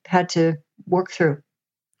I had to work through.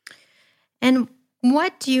 And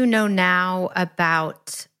what do you know now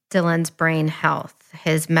about Dylan's brain health,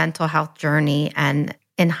 his mental health journey, and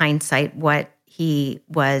in hindsight, what he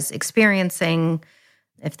was experiencing,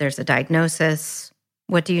 if there's a diagnosis?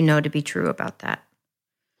 What do you know to be true about that?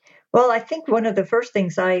 Well, I think one of the first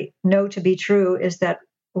things I know to be true is that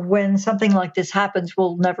when something like this happens,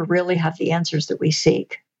 we'll never really have the answers that we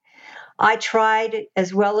seek. I tried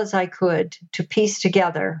as well as I could to piece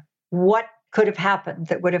together what could have happened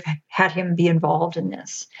that would have had him be involved in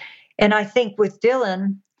this. And I think with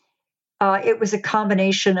Dylan, it was a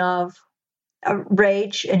combination of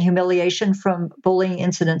rage and humiliation from bullying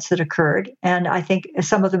incidents that occurred. And I think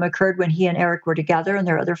some of them occurred when he and Eric were together and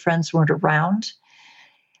their other friends weren't around.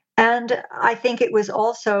 And I think it was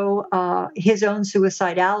also his own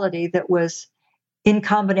suicidality that was in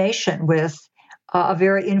combination with a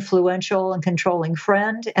very influential and controlling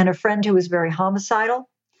friend, and a friend who was very homicidal.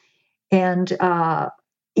 And,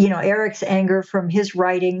 Eric's anger from his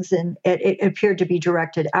writings, and it appeared to be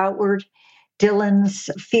directed outward. Dylan's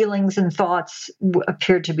feelings and thoughts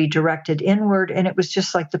appeared to be directed inward. And it was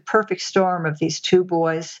just like the perfect storm of these two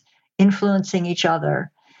boys influencing each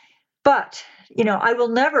other. But I will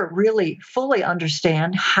never really fully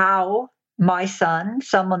understand how my son,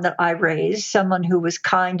 someone that I raised, someone who was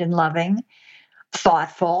kind and loving,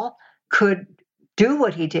 thoughtful, could do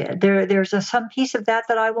what he did. There's some piece of that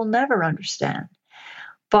I will never understand.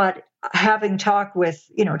 But having talked with,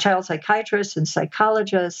 child psychiatrists and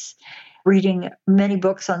psychologists, reading many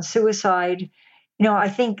books on suicide, I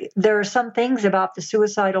think there are some things about the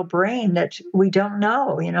suicidal brain that we don't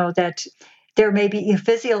know, that there may be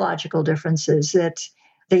physiological differences, that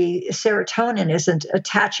the serotonin isn't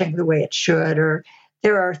attaching the way it should, or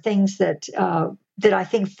there are things that I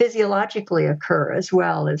think physiologically occur as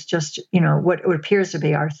well as just, what appears to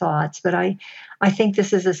be our thoughts. But I think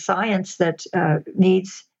this is a science that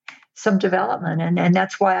needs some development. And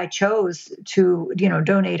that's why I chose to,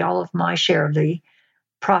 donate all of my share of the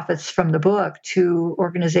profits from the book to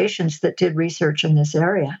organizations that did research in this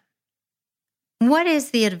area. What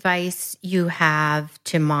is the advice you have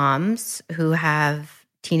to moms who have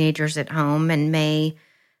teenagers at home and may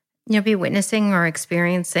be witnessing or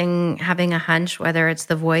experiencing having a hunch, whether it's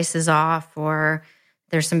the voice is off or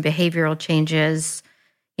there's some behavioral changes,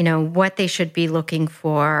 what they should be looking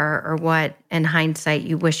for, or what in hindsight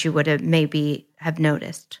you wish you would have maybe have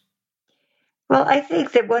noticed? Well, I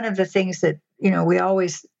think that one of the things that, we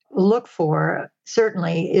always look for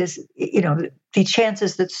certainly is, the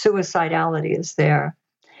chances that suicidality is there.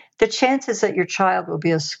 The chances that your child will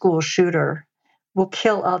be a school shooter, will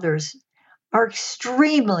kill others, are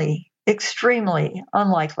extremely, extremely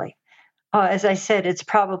unlikely. As I said, it's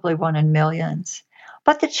probably one in millions.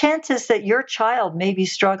 But the chances that your child may be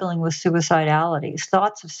struggling with suicidality,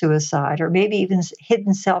 thoughts of suicide, or maybe even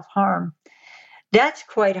hidden self-harm, that's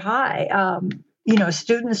quite high.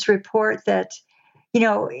 Students report that,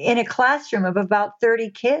 in a classroom of about 30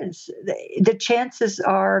 kids, the chances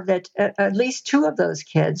are that at least 2 of those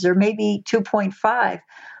kids, or maybe 2.5,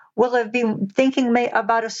 will have been thinking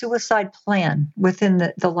about a suicide plan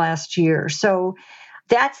within the last year. So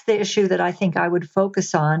that's the issue that I think I would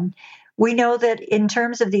focus on. We know that in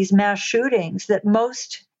terms of these mass shootings, that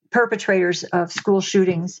most perpetrators of school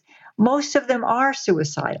shootings, most of them are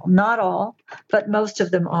suicidal. Not all, but most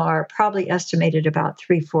of them are, probably estimated about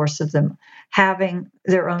 3/4 of them having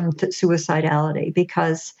their own suicidality,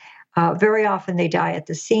 because very often they die at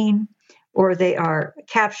the scene, or they are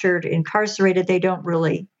captured, incarcerated. They don't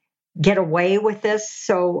really get away with this.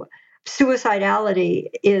 So suicidality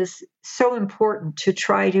is so important to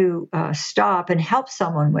try to stop and help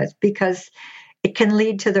someone with, because it can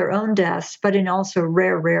lead to their own deaths, but in also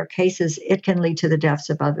rare cases, it can lead to the deaths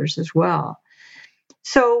of others as well.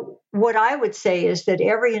 So what I would say is that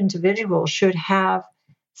every individual should have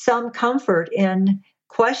some comfort in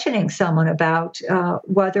questioning someone about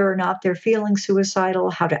whether or not they're feeling suicidal,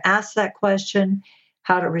 how to ask that question,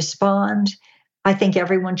 how to respond. I think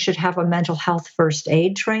everyone should have a mental health first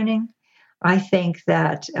aid training. I think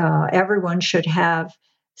that everyone should have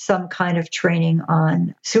some kind of training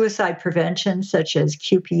on suicide prevention, such as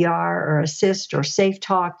QPR or ASSIST or Safe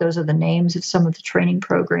Talk. Those are the names of some of the training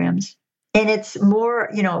programs. And it's more,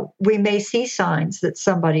 we may see signs that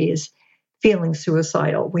somebody is feeling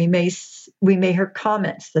suicidal. We may hear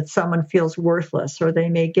comments that someone feels worthless, or they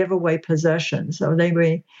may give away possessions, or they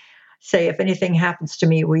may say, if anything happens to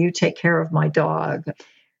me, will you take care of my dog?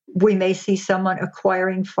 We may see someone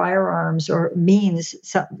acquiring firearms or means,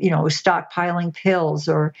 stockpiling pills,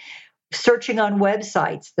 or searching on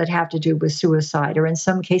websites that have to do with suicide, or in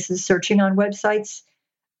some cases, searching on websites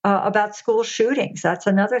about school shootings. That's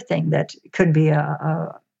another thing that could be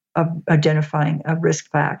identifying a risk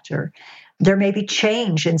factor. There may be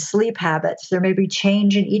change in sleep habits. There may be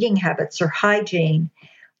change in eating habits or hygiene.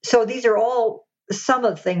 So these are all some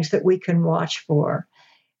of the things that we can watch for.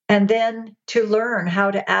 And then to learn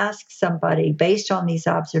how to ask somebody based on these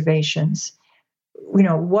observations,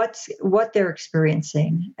 what they're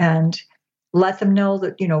experiencing, and let them know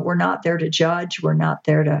that, we're not there to judge. We're not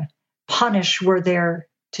there to punish. We're there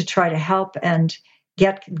to try to help and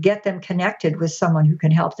get them connected with someone who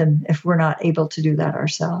can help them if we're not able to do that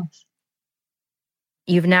ourselves.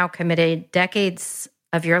 You've now committed decades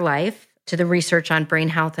of your life to the research on brain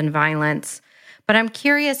health and violence. But I'm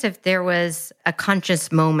curious if there was a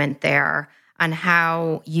conscious moment there on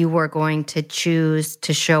how you were going to choose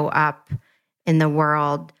to show up in the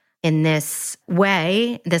world in this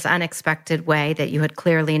way, this unexpected way that you had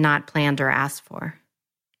clearly not planned or asked for.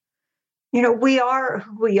 We are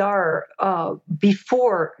who we are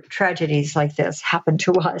before tragedies like this happened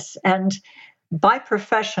to us. And by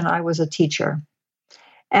profession, I was a teacher.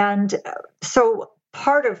 And so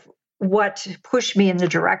part of what pushed me in the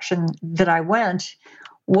direction that I went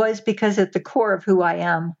was because at the core of who I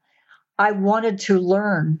am, I wanted to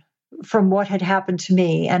learn from what had happened to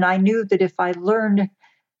me. And I knew that if I learned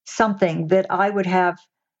something, that I would have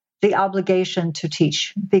the obligation to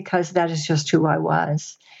teach, because that is just who I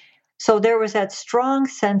was. So there was that strong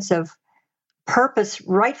sense of purpose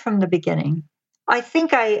right from the beginning. I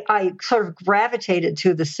think I sort of gravitated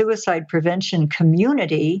to the suicide prevention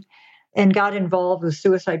community and got involved with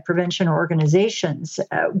suicide prevention organizations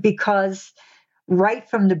because right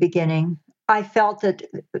from the beginning, I felt that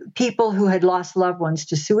people who had lost loved ones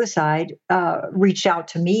to suicide reached out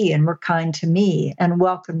to me and were kind to me and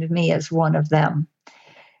welcomed me as one of them.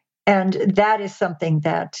 And that is something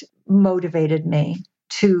that motivated me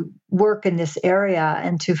to work in this area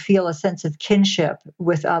and to feel a sense of kinship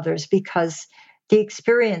with others, because the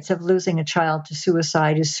experience of losing a child to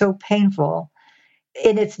suicide is so painful,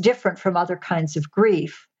 and it's different from other kinds of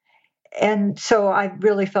grief. And so I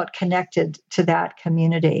really felt connected to that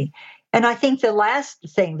community. And I think the last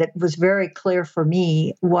thing that was very clear for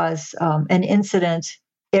me was an incident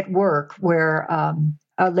at work where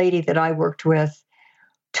a lady that I worked with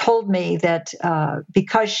told me that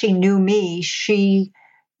because she knew me, she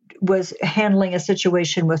was handling a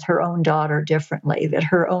situation with her own daughter differently, that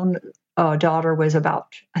her own daughter was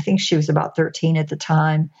I think she was about 13 at the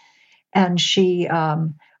time. And she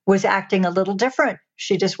was acting a little different.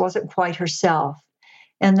 She just wasn't quite herself.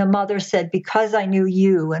 And the mother said, because I knew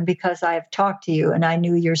you and because I have talked to you and I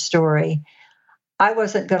knew your story, I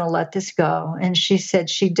wasn't going to let this go. And she said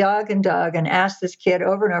she dug and asked this kid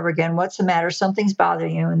over and over again, what's the matter? Something's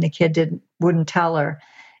bothering you. And the kid wouldn't tell her.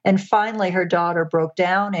 And finally, her daughter broke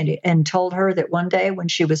down and told her that one day when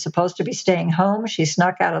she was supposed to be staying home, she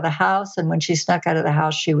snuck out of the house. And when she snuck out of the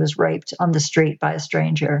house, she was raped on the street by a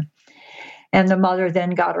stranger. And the mother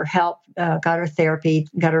then got her help, got her therapy,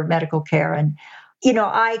 got her medical care. And,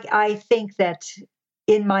 I think that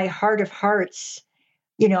in my heart of hearts,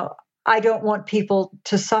 I don't want people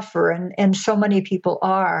to suffer. And so many people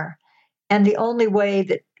are. And the only way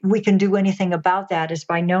that we can do anything about that is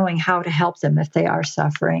by knowing how to help them if they are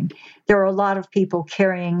suffering. There are a lot of people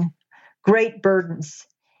carrying great burdens,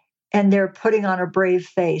 and they're putting on a brave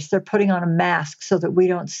face. They're putting on a mask so that we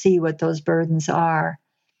don't see what those burdens are.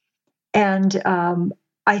 And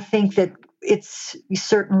I think that it's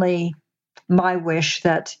certainly my wish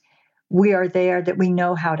that we are there, that we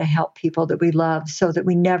know how to help people that we love so that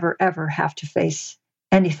we never, ever have to face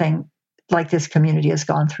anything like this community has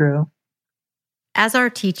gone through. As a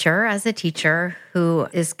teacher who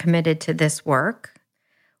is committed to this work,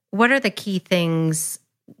 what are the key things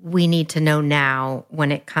we need to know now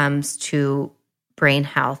when it comes to brain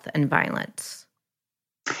health and violence?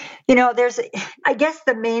 I guess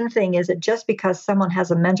the main thing is that just because someone has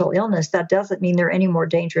a mental illness, that doesn't mean they're any more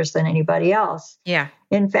dangerous than anybody else. Yeah.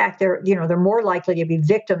 In fact, they're more likely to be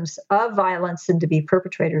victims of violence than to be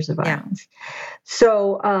perpetrators of violence. Yeah.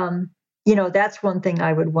 So, that's one thing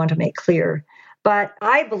I would want to make clear. But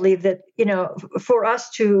I believe that, for us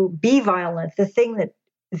to be violent, the thing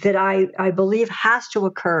that I believe has to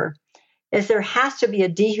occur is there has to be a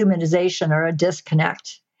dehumanization or a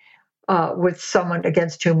disconnect with someone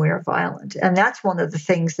against whom we are violent. And that's one of the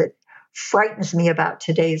things that frightens me about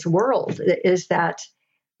today's world, is that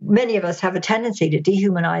many of us have a tendency to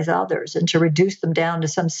dehumanize others and to reduce them down to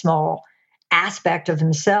some small aspect of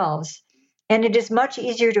themselves. And it is much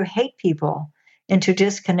easier to hate people and to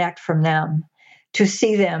disconnect from them, to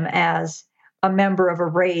see them as a member of a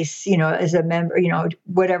race, as a member,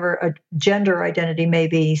 whatever a gender identity may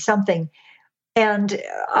be, something. And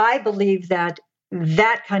I believe that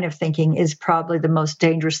kind of thinking is probably the most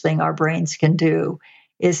dangerous thing our brains can do,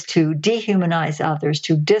 is to dehumanize others,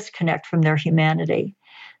 to disconnect from their humanity,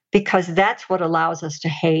 because that's what allows us to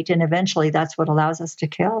hate, and eventually that's what allows us to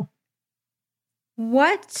kill.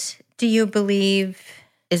 What do you believe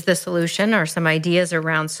is the solution, or some ideas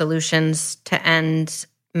around solutions to end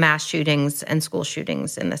mass shootings and school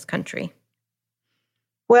shootings in this country?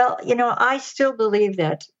 Well, I still believe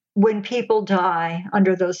that when people die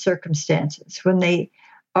under those circumstances, when they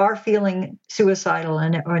are feeling suicidal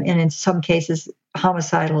and in some cases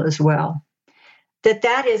homicidal as well,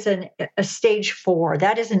 that is a stage 4.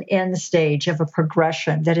 That is an end stage of a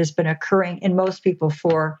progression that has been occurring in most people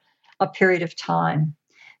for a period of time.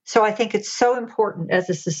 So I think it's so important as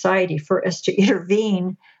a society for us to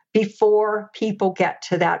intervene before people get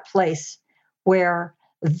to that place where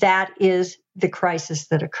that is the crisis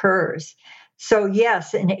that occurs. So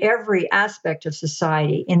yes, in every aspect of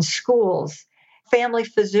society, in schools, family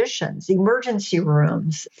physicians, emergency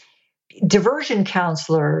rooms, diversion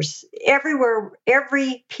counselors, everywhere,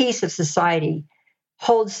 every piece of society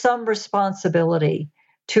holds some responsibility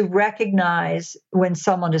to recognize when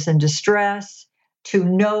someone is in distress, to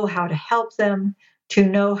know how to help them, to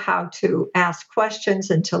know how to ask questions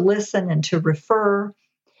and to listen and to refer.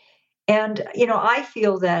 And, I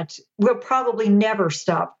feel that we'll probably never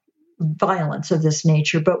stop violence of this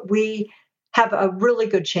nature, but we have a really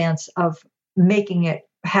good chance of making it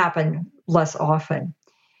happen less often.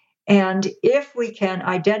 And if we can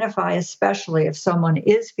identify, especially if someone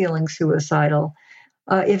is feeling suicidal,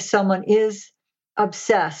 if someone is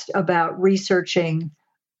obsessed about researching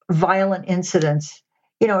violent incidents,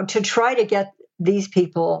 to try to get these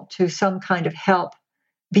people to some kind of help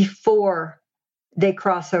before they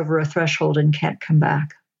cross over a threshold and can't come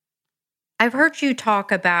back. I've heard you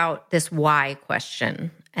talk about this why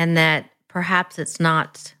question, and that perhaps it's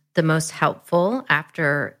not the most helpful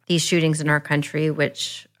after these shootings in our country,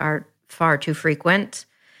 which are far too frequent.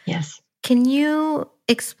 Yes. Can you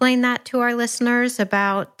explain that to our listeners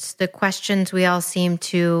about the questions we all seem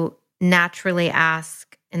to naturally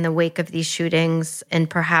ask in the wake of these shootings, and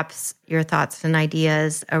perhaps your thoughts and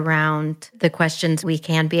ideas around the questions we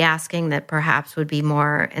can be asking that perhaps would be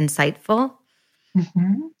more insightful?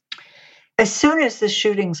 Mm-hmm. As soon as the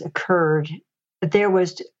shootings occurred, there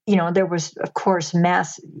was of course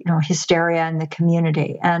mass, hysteria in the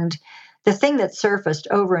community. And the thing that surfaced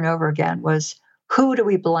over and over again was, who do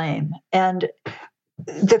we blame? And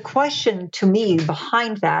the question to me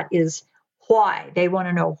behind that is why. They want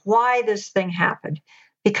to know why this thing happened,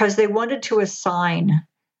 because they wanted to assign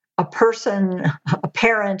a person, a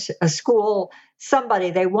parent, a school, somebody.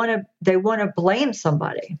 They want to blame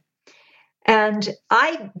somebody. And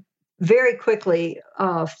I very quickly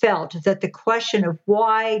felt that the question of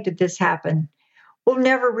why did this happen will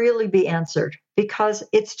never really be answered, because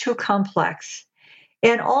it's too complex.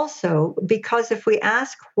 And also because if we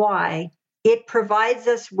ask why, it provides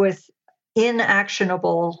us with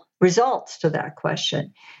inactionable results to that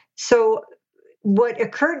question. So what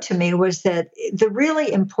occurred to me was that the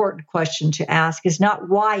really important question to ask is not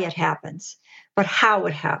why it happens, but how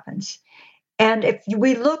it happens. And if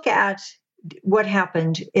we look at what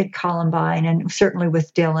happened at Columbine, and certainly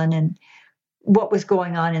with Dylan and what was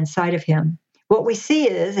going on inside of him, what we see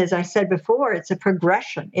is, as I said before, it's a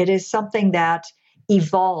progression. It is something that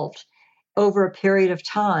evolved over a period of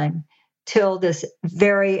time till this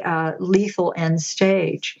very lethal end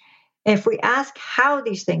stage. And if we ask how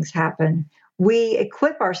these things happen, we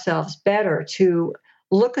equip ourselves better to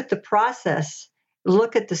look at the process,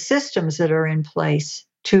 look at the systems that are in place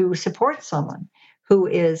to support someone who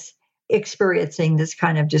is experiencing this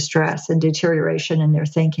kind of distress and deterioration in their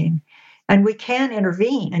thinking. And we can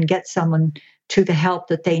intervene and get someone to the help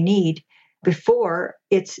that they need before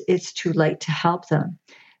it's too late to help them.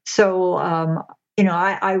 So,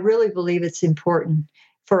 I really believe it's important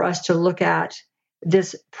for us to look at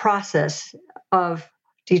this process of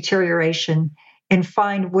deterioration and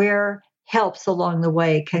find where helps along the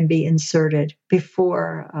way can be inserted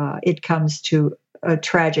before it comes to a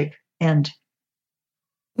tragic end.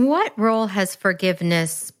 What role has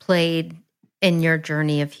forgiveness played in your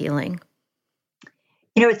journey of healing?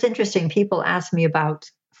 It's interesting. People ask me about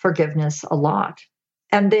forgiveness a lot,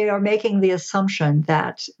 and they are making the assumption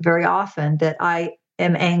that very often that I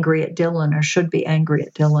am angry at Dylan or should be angry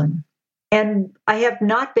at Dylan. And I have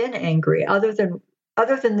not been angry other than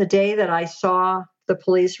the day that I saw the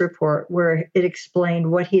police report where it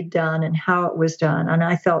explained what he'd done and how it was done. And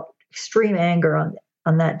I felt extreme anger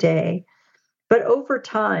on that day. But over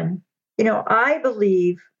time, I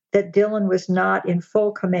believe that Dylan was not in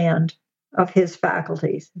full command of his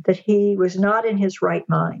faculties, that he was not in his right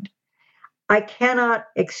mind. I cannot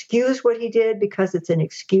excuse what he did because it's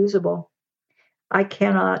inexcusable. I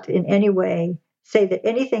cannot in any way say that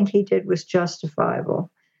anything he did was justifiable.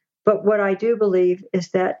 But what I do believe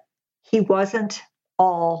is that he wasn't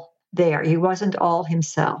all there. He wasn't all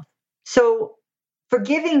himself. So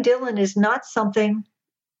forgiving Dylan is not something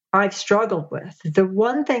I've struggled with. The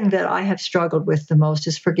one thing that I have struggled with the most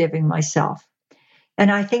is forgiving myself.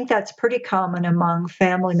 And I think that's pretty common among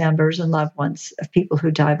family members and loved ones of people who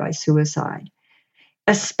die by suicide,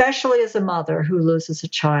 especially as a mother who loses a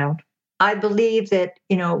child. I believe that,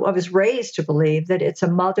 I was raised to believe that it's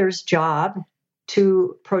a mother's job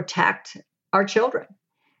to protect our children.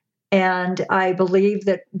 And I believe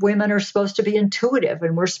that women are supposed to be intuitive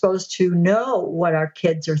and we're supposed to know what our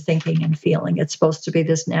kids are thinking and feeling. It's supposed to be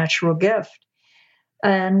this natural gift.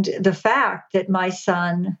 And the fact that my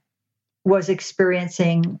son was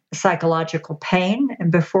experiencing psychological pain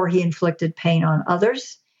and before he inflicted pain on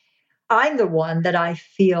others, I'm the one that I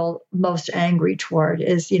feel most angry toward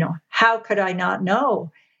is, how could I not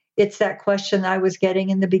know? It's that question I was getting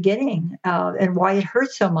in the beginning, and why it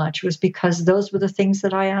hurt so much was because those were the things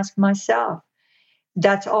that I asked myself.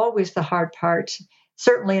 That's always the hard part.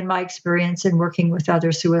 certainly in my experience in working with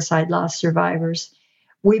other suicide loss survivors,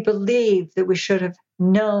 we believe that we should have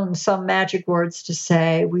known some magic words to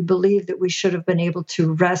say. We believe that we should have been able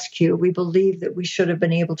to rescue. We believe that we should have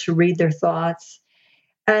been able to read their thoughts.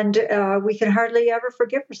 And we can hardly ever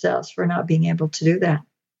forgive ourselves for not being able to do that.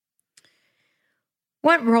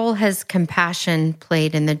 What role has compassion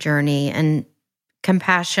played in the journey, and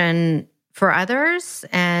compassion for others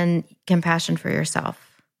and compassion for yourself?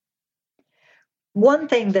 One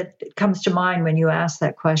thing that comes to mind when you ask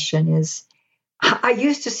that question is, I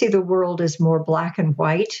used to see the world as more black and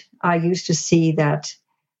white. I used to see that,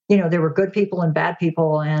 there were good people and bad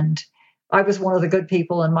people, and I was one of the good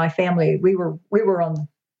people, and my family, we were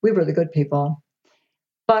the good people.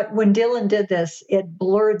 But when Dylan did this, it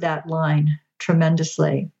blurred that line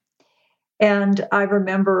tremendously. And I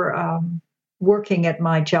remember working at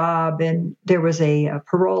my job, and there was a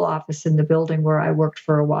parole office in the building where I worked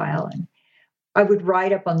for a while, and I would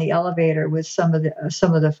ride up on the elevator with some of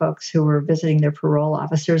the folks who were visiting their parole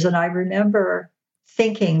officers. And I remember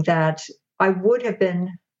thinking that I would have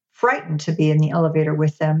been frightened to be in the elevator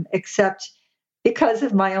with them, except because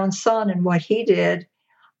of my own son and what he did,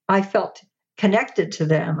 I felt connected to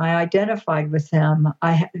them. I identified with them.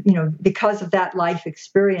 Because of that life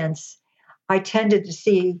experience, I tended to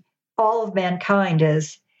see all of mankind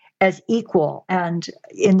as equal and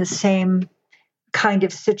in the same kind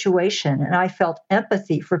of situation. And I felt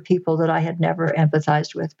empathy for people that I had never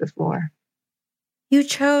empathized with before. You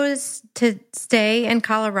chose to stay in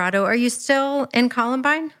Colorado. Are you still in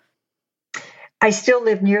Columbine? I still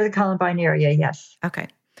live near the Columbine area, yes. Okay.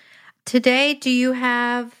 Today, do you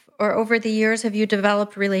have, or over the years, have you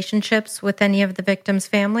developed relationships with any of the victims'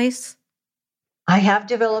 families? I have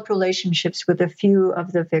developed relationships with a few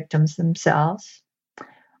of the victims themselves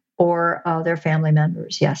or their family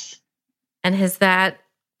members, yes. And has that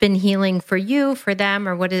been healing for you, for them,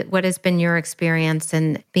 or what has been your experience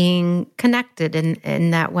in being connected in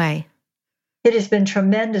that way? It has been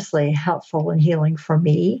tremendously helpful and healing for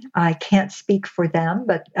me. I can't speak for them,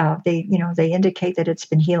 but they indicate that it's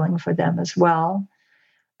been healing for them as well.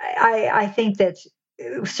 I think that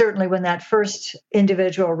certainly when that first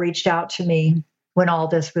individual reached out to me, when all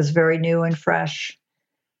this was very new and fresh,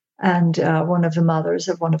 and one of the mothers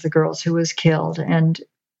of one of the girls who was killed, and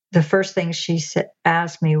the first thing she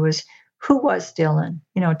asked me was, "Who was Dylan?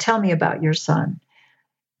 Tell me about your son."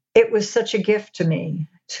 It was such a gift to me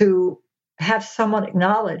to have someone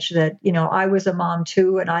acknowledge that, I was a mom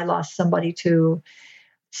too, and I lost somebody too.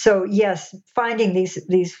 So yes, finding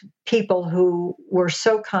these people who were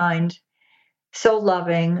so kind, so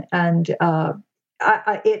loving, and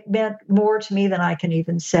it meant more to me than I can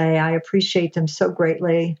even say. I appreciate them so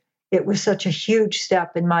greatly. It was such a huge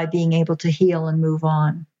step in my being able to heal and move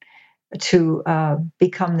on, to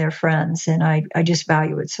become their friends. And I just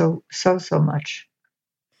value it so much.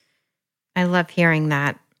 I love hearing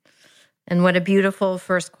that. And what a beautiful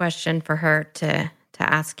first question for her to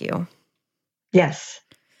ask you. Yes.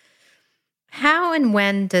 How and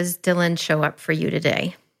when does Dylan show up for you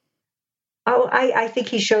today? Oh, I think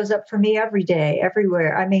he shows up for me every day,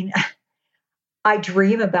 everywhere. I mean, I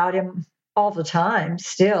dream about him all the time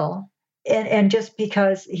still. And just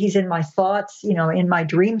because he's in my thoughts, in my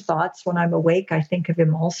dream thoughts when I'm awake, I think of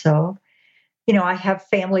him also. I have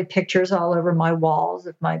family pictures all over my walls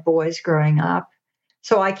of my boys growing up.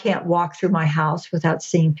 So I can't walk through my house without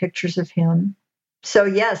seeing pictures of him. So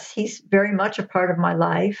yes, he's very much a part of my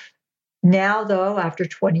life. Now, though, after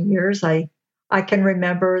 20 years, I can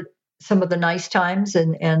remember some of the nice times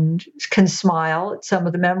and can smile at some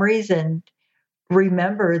of the memories and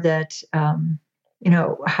remember that,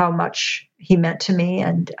 how much he meant to me,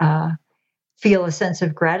 and feel a sense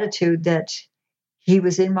of gratitude that he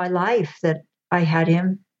was in my life, that I had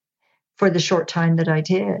him for the short time that I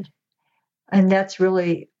did. And that's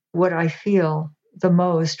really what I feel the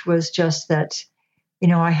most, was just that,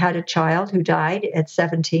 I had a child who died at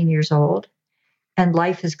 17 years old, and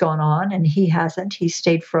life has gone on, and he hasn't. He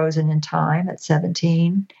stayed frozen in time at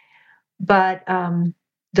 17. But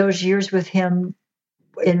those years with him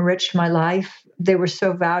enriched my life. They were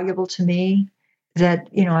so valuable to me that,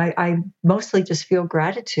 I mostly just feel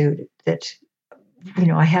gratitude that,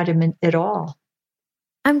 I had him in it all.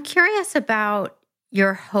 I'm curious about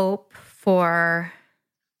your hope for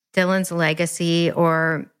Dylan's legacy,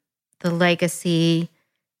 or the legacy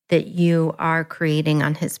that you are creating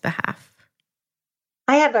on his behalf.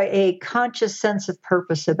 I have a conscious sense of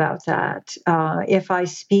purpose about that. If I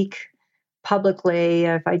speak publicly,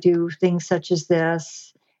 if I do things such as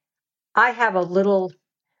this, I have a little,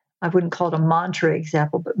 I wouldn't call it a mantra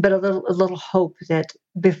example, but a little hope that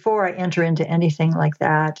before I enter into anything like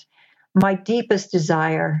that, My deepest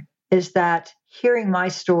desire is that hearing my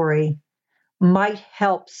story might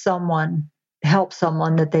help someone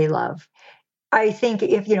that they love. I think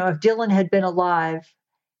if Dylan had been alive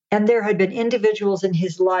and there had been individuals in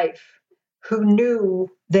his life who knew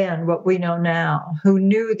then what we know now, who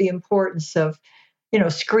knew the importance of,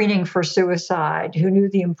 screening for suicide, who knew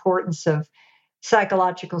the importance of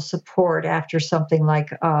psychological support after something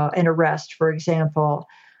like an arrest, for example,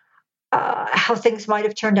 how things might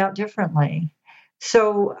have turned out differently.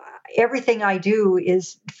 So everything I do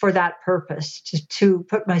is for that purpose, to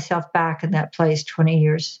put myself back in that place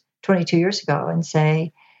 22 years ago and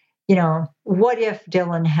say, what if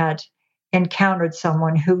Dylan had encountered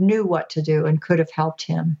someone who knew what to do and could have helped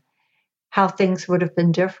him, how things would have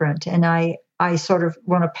been different. And I sort of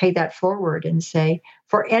want to pay that forward and say,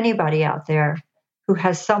 for anybody out there who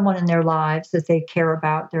has someone in their lives that they care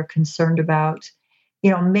about, they're concerned about,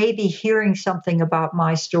 maybe hearing something about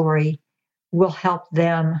my story will help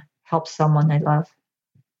them help someone they love.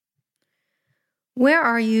 Where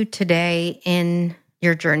are you today in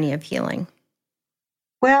your journey of healing?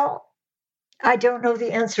 Well, I don't know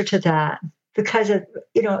the answer to that because,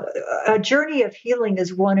 a journey of healing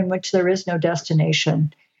is one in which there is no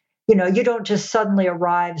destination. You don't just suddenly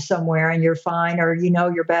arrive somewhere and you're fine or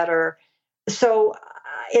you're better. So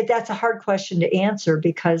that's a hard question to answer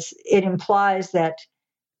because it implies that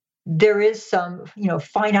there is some,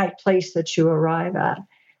 finite place that you arrive at.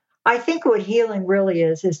 I think what healing really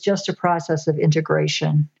is just a process of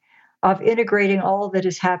integration, of integrating all that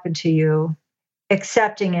has happened to you,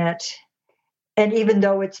 accepting it. And even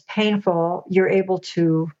though it's painful, you're able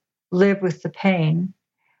to live with the pain.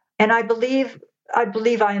 And I believe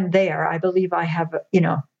I am there. I believe I have,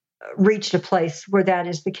 reached a place where that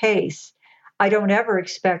is the case. I don't ever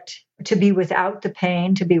expect to be without the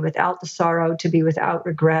pain, to be without the sorrow, to be without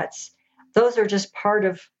regrets. Those are just part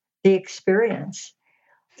of the experience.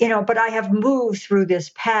 But I have moved through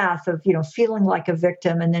this path of, feeling like a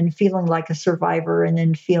victim and then feeling like a survivor and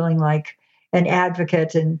then feeling like an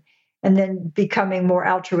advocate and then becoming more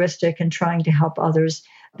altruistic and trying to help others.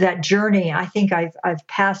 That journey, I think I've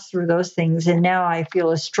passed through those things. And now I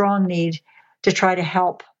feel a strong need to try to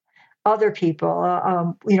help other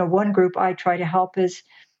people. One group I try to help is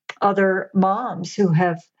other moms who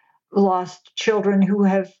have lost children who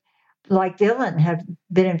have, like Dylan, have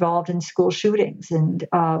been involved in school shootings and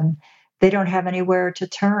they don't have anywhere to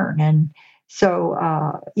turn. And so,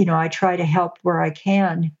 I try to help where I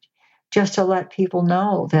can just to let people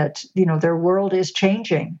know that, their world is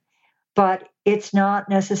changing, but it's not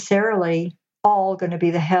necessarily all going to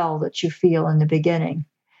be the hell that you feel in the beginning,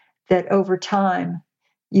 that over time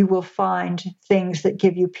you will find things that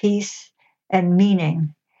give you peace and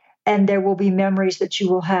meaning. And there will be memories that you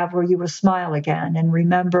will have where you will smile again and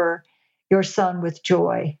remember your son with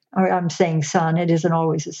joy. Or I'm saying son, it isn't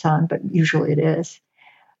always a son, but usually it is.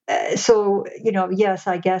 So, yes,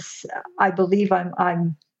 I guess I believe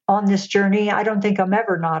I'm on this journey. I don't think I'm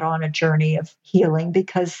ever not on a journey of healing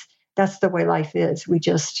because that's the way life is.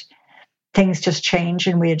 Things just change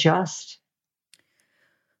and we adjust.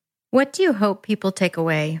 What do you hope people take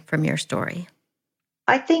away from your story?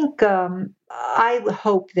 I think I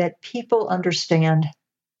hope that people understand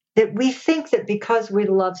that we think that because we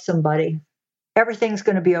love somebody, everything's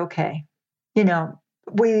going to be okay.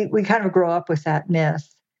 We kind of grow up with that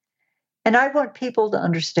myth. And I want people to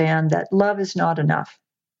understand that love is not enough.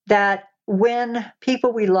 That when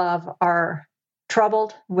people we love are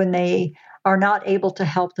troubled, when they are not able to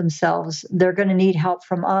help themselves, they're going to need help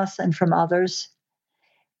from us and from others.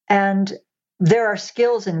 And there are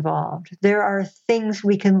skills involved. There are things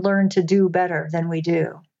we can learn to do better than we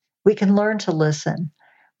do. We can learn to listen.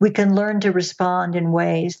 We can learn to respond in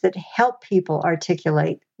ways that help people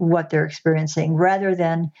articulate what they're experiencing rather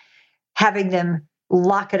than having them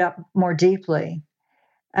lock it up more deeply.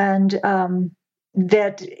 And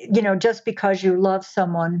that, just because you love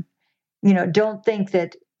someone, don't think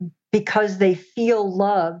that because they feel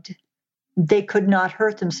loved, they could not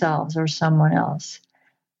hurt themselves or someone else.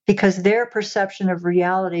 Because their perception of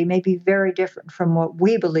reality may be very different from what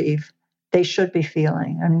we believe they should be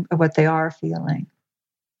feeling and what they are feeling.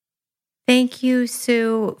 Thank you,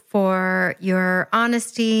 Sue, for your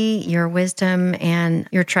honesty, your wisdom, and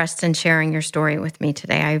your trust in sharing your story with me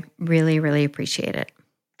today. I really, really appreciate it.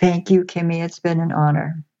 Thank you, Kimmy. It's been an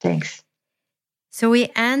honor. Thanks. So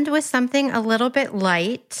we end with something a little bit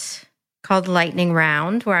light called Lightning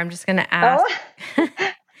Round, where I'm just going to ask... Oh.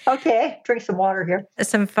 Okay, drink some water here.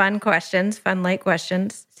 Some fun questions, fun light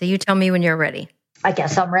questions. So you tell me when you're ready. I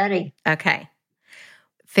guess I'm ready. Okay.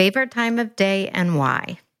 Favorite time of day and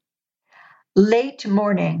why? Late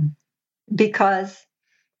morning, because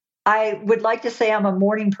I would like to say I'm a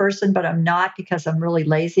morning person, but I'm not because I'm really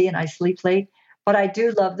lazy and I sleep late. But I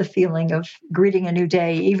do love the feeling of greeting a new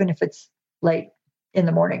day, even if it's late in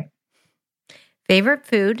the morning. Favorite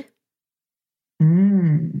food?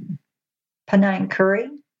 Penang curry.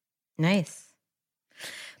 Nice.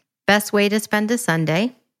 Best way to spend a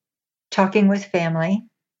Sunday? Talking with family.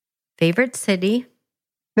 Favorite city?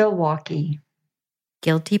 Milwaukee.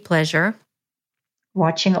 Guilty pleasure?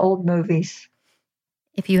 Watching old movies.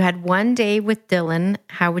 If you had one day with Dylan,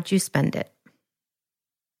 how would you spend it?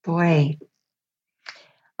 Boy.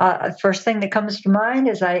 First thing that comes to mind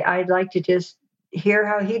is I'd like to just hear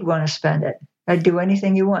how he'd want to spend it. I'd do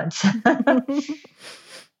anything he wants.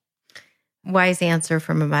 Wise answer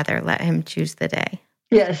from a mother. Let him choose the day.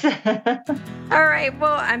 Yes. All right.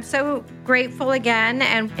 Well, I'm so grateful again,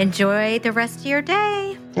 and enjoy the rest of your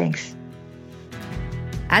day. Thanks.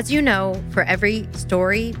 As you know, for every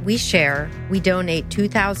story we share, we donate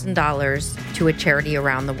 $2,000 to a charity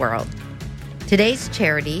around the world. Today's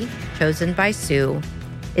charity, chosen by Sue,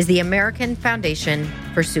 is the American Foundation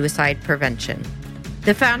for Suicide Prevention.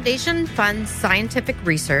 The foundation funds scientific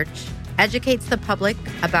research, educates the public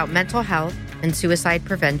about mental health and suicide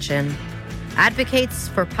prevention, advocates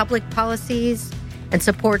for public policies, and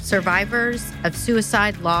supports survivors of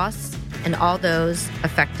suicide loss and all those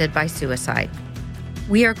affected by suicide.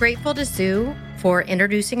 We are grateful to Sue for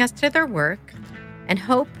introducing us to their work and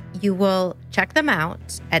hope you will check them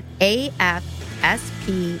out at afsp.org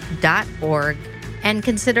and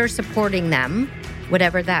consider supporting them,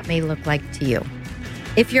 whatever that may look like to you.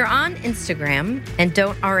 If you're on Instagram and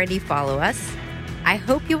don't already follow us, I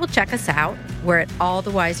hope you will check us out. We're at All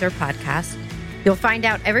the Wiser Podcast. You'll find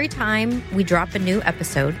out every time we drop a new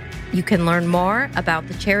episode. You can learn more about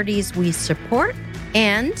the charities we support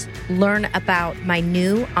and learn about my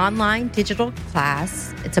new online digital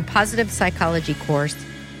class. It's a positive psychology course,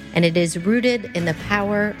 and it is rooted in the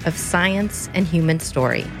power of science and human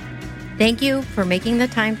story. Thank you for making the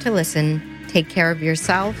time to listen. Take care of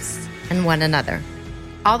yourselves and one another.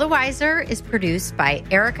 All the Wiser is produced by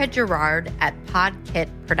Erica Gerard at Podkit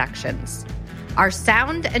Productions. Our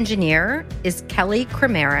sound engineer is Kelly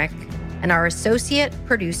Kramerick, and our associate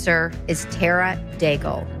producer is Tara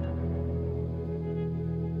Daigle.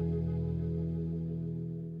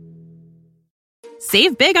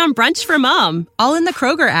 Save big on brunch for mom, all in the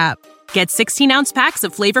Kroger app. Get 16-ounce packs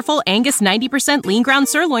of flavorful Angus 90% lean ground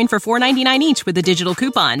sirloin for $4.99 each with a digital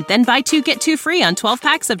coupon. Then buy 2, get 2 free on 12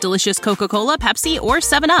 packs of delicious Coca-Cola, Pepsi, or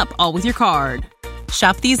 7-Up, all with your card.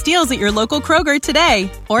 Shop these deals at your local Kroger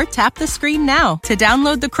today, or tap the screen now to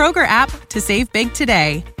download the Kroger app to save big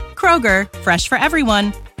today. Kroger, fresh for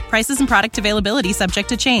everyone. Prices and product availability subject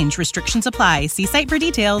to change. Restrictions apply. See site for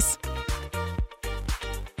details.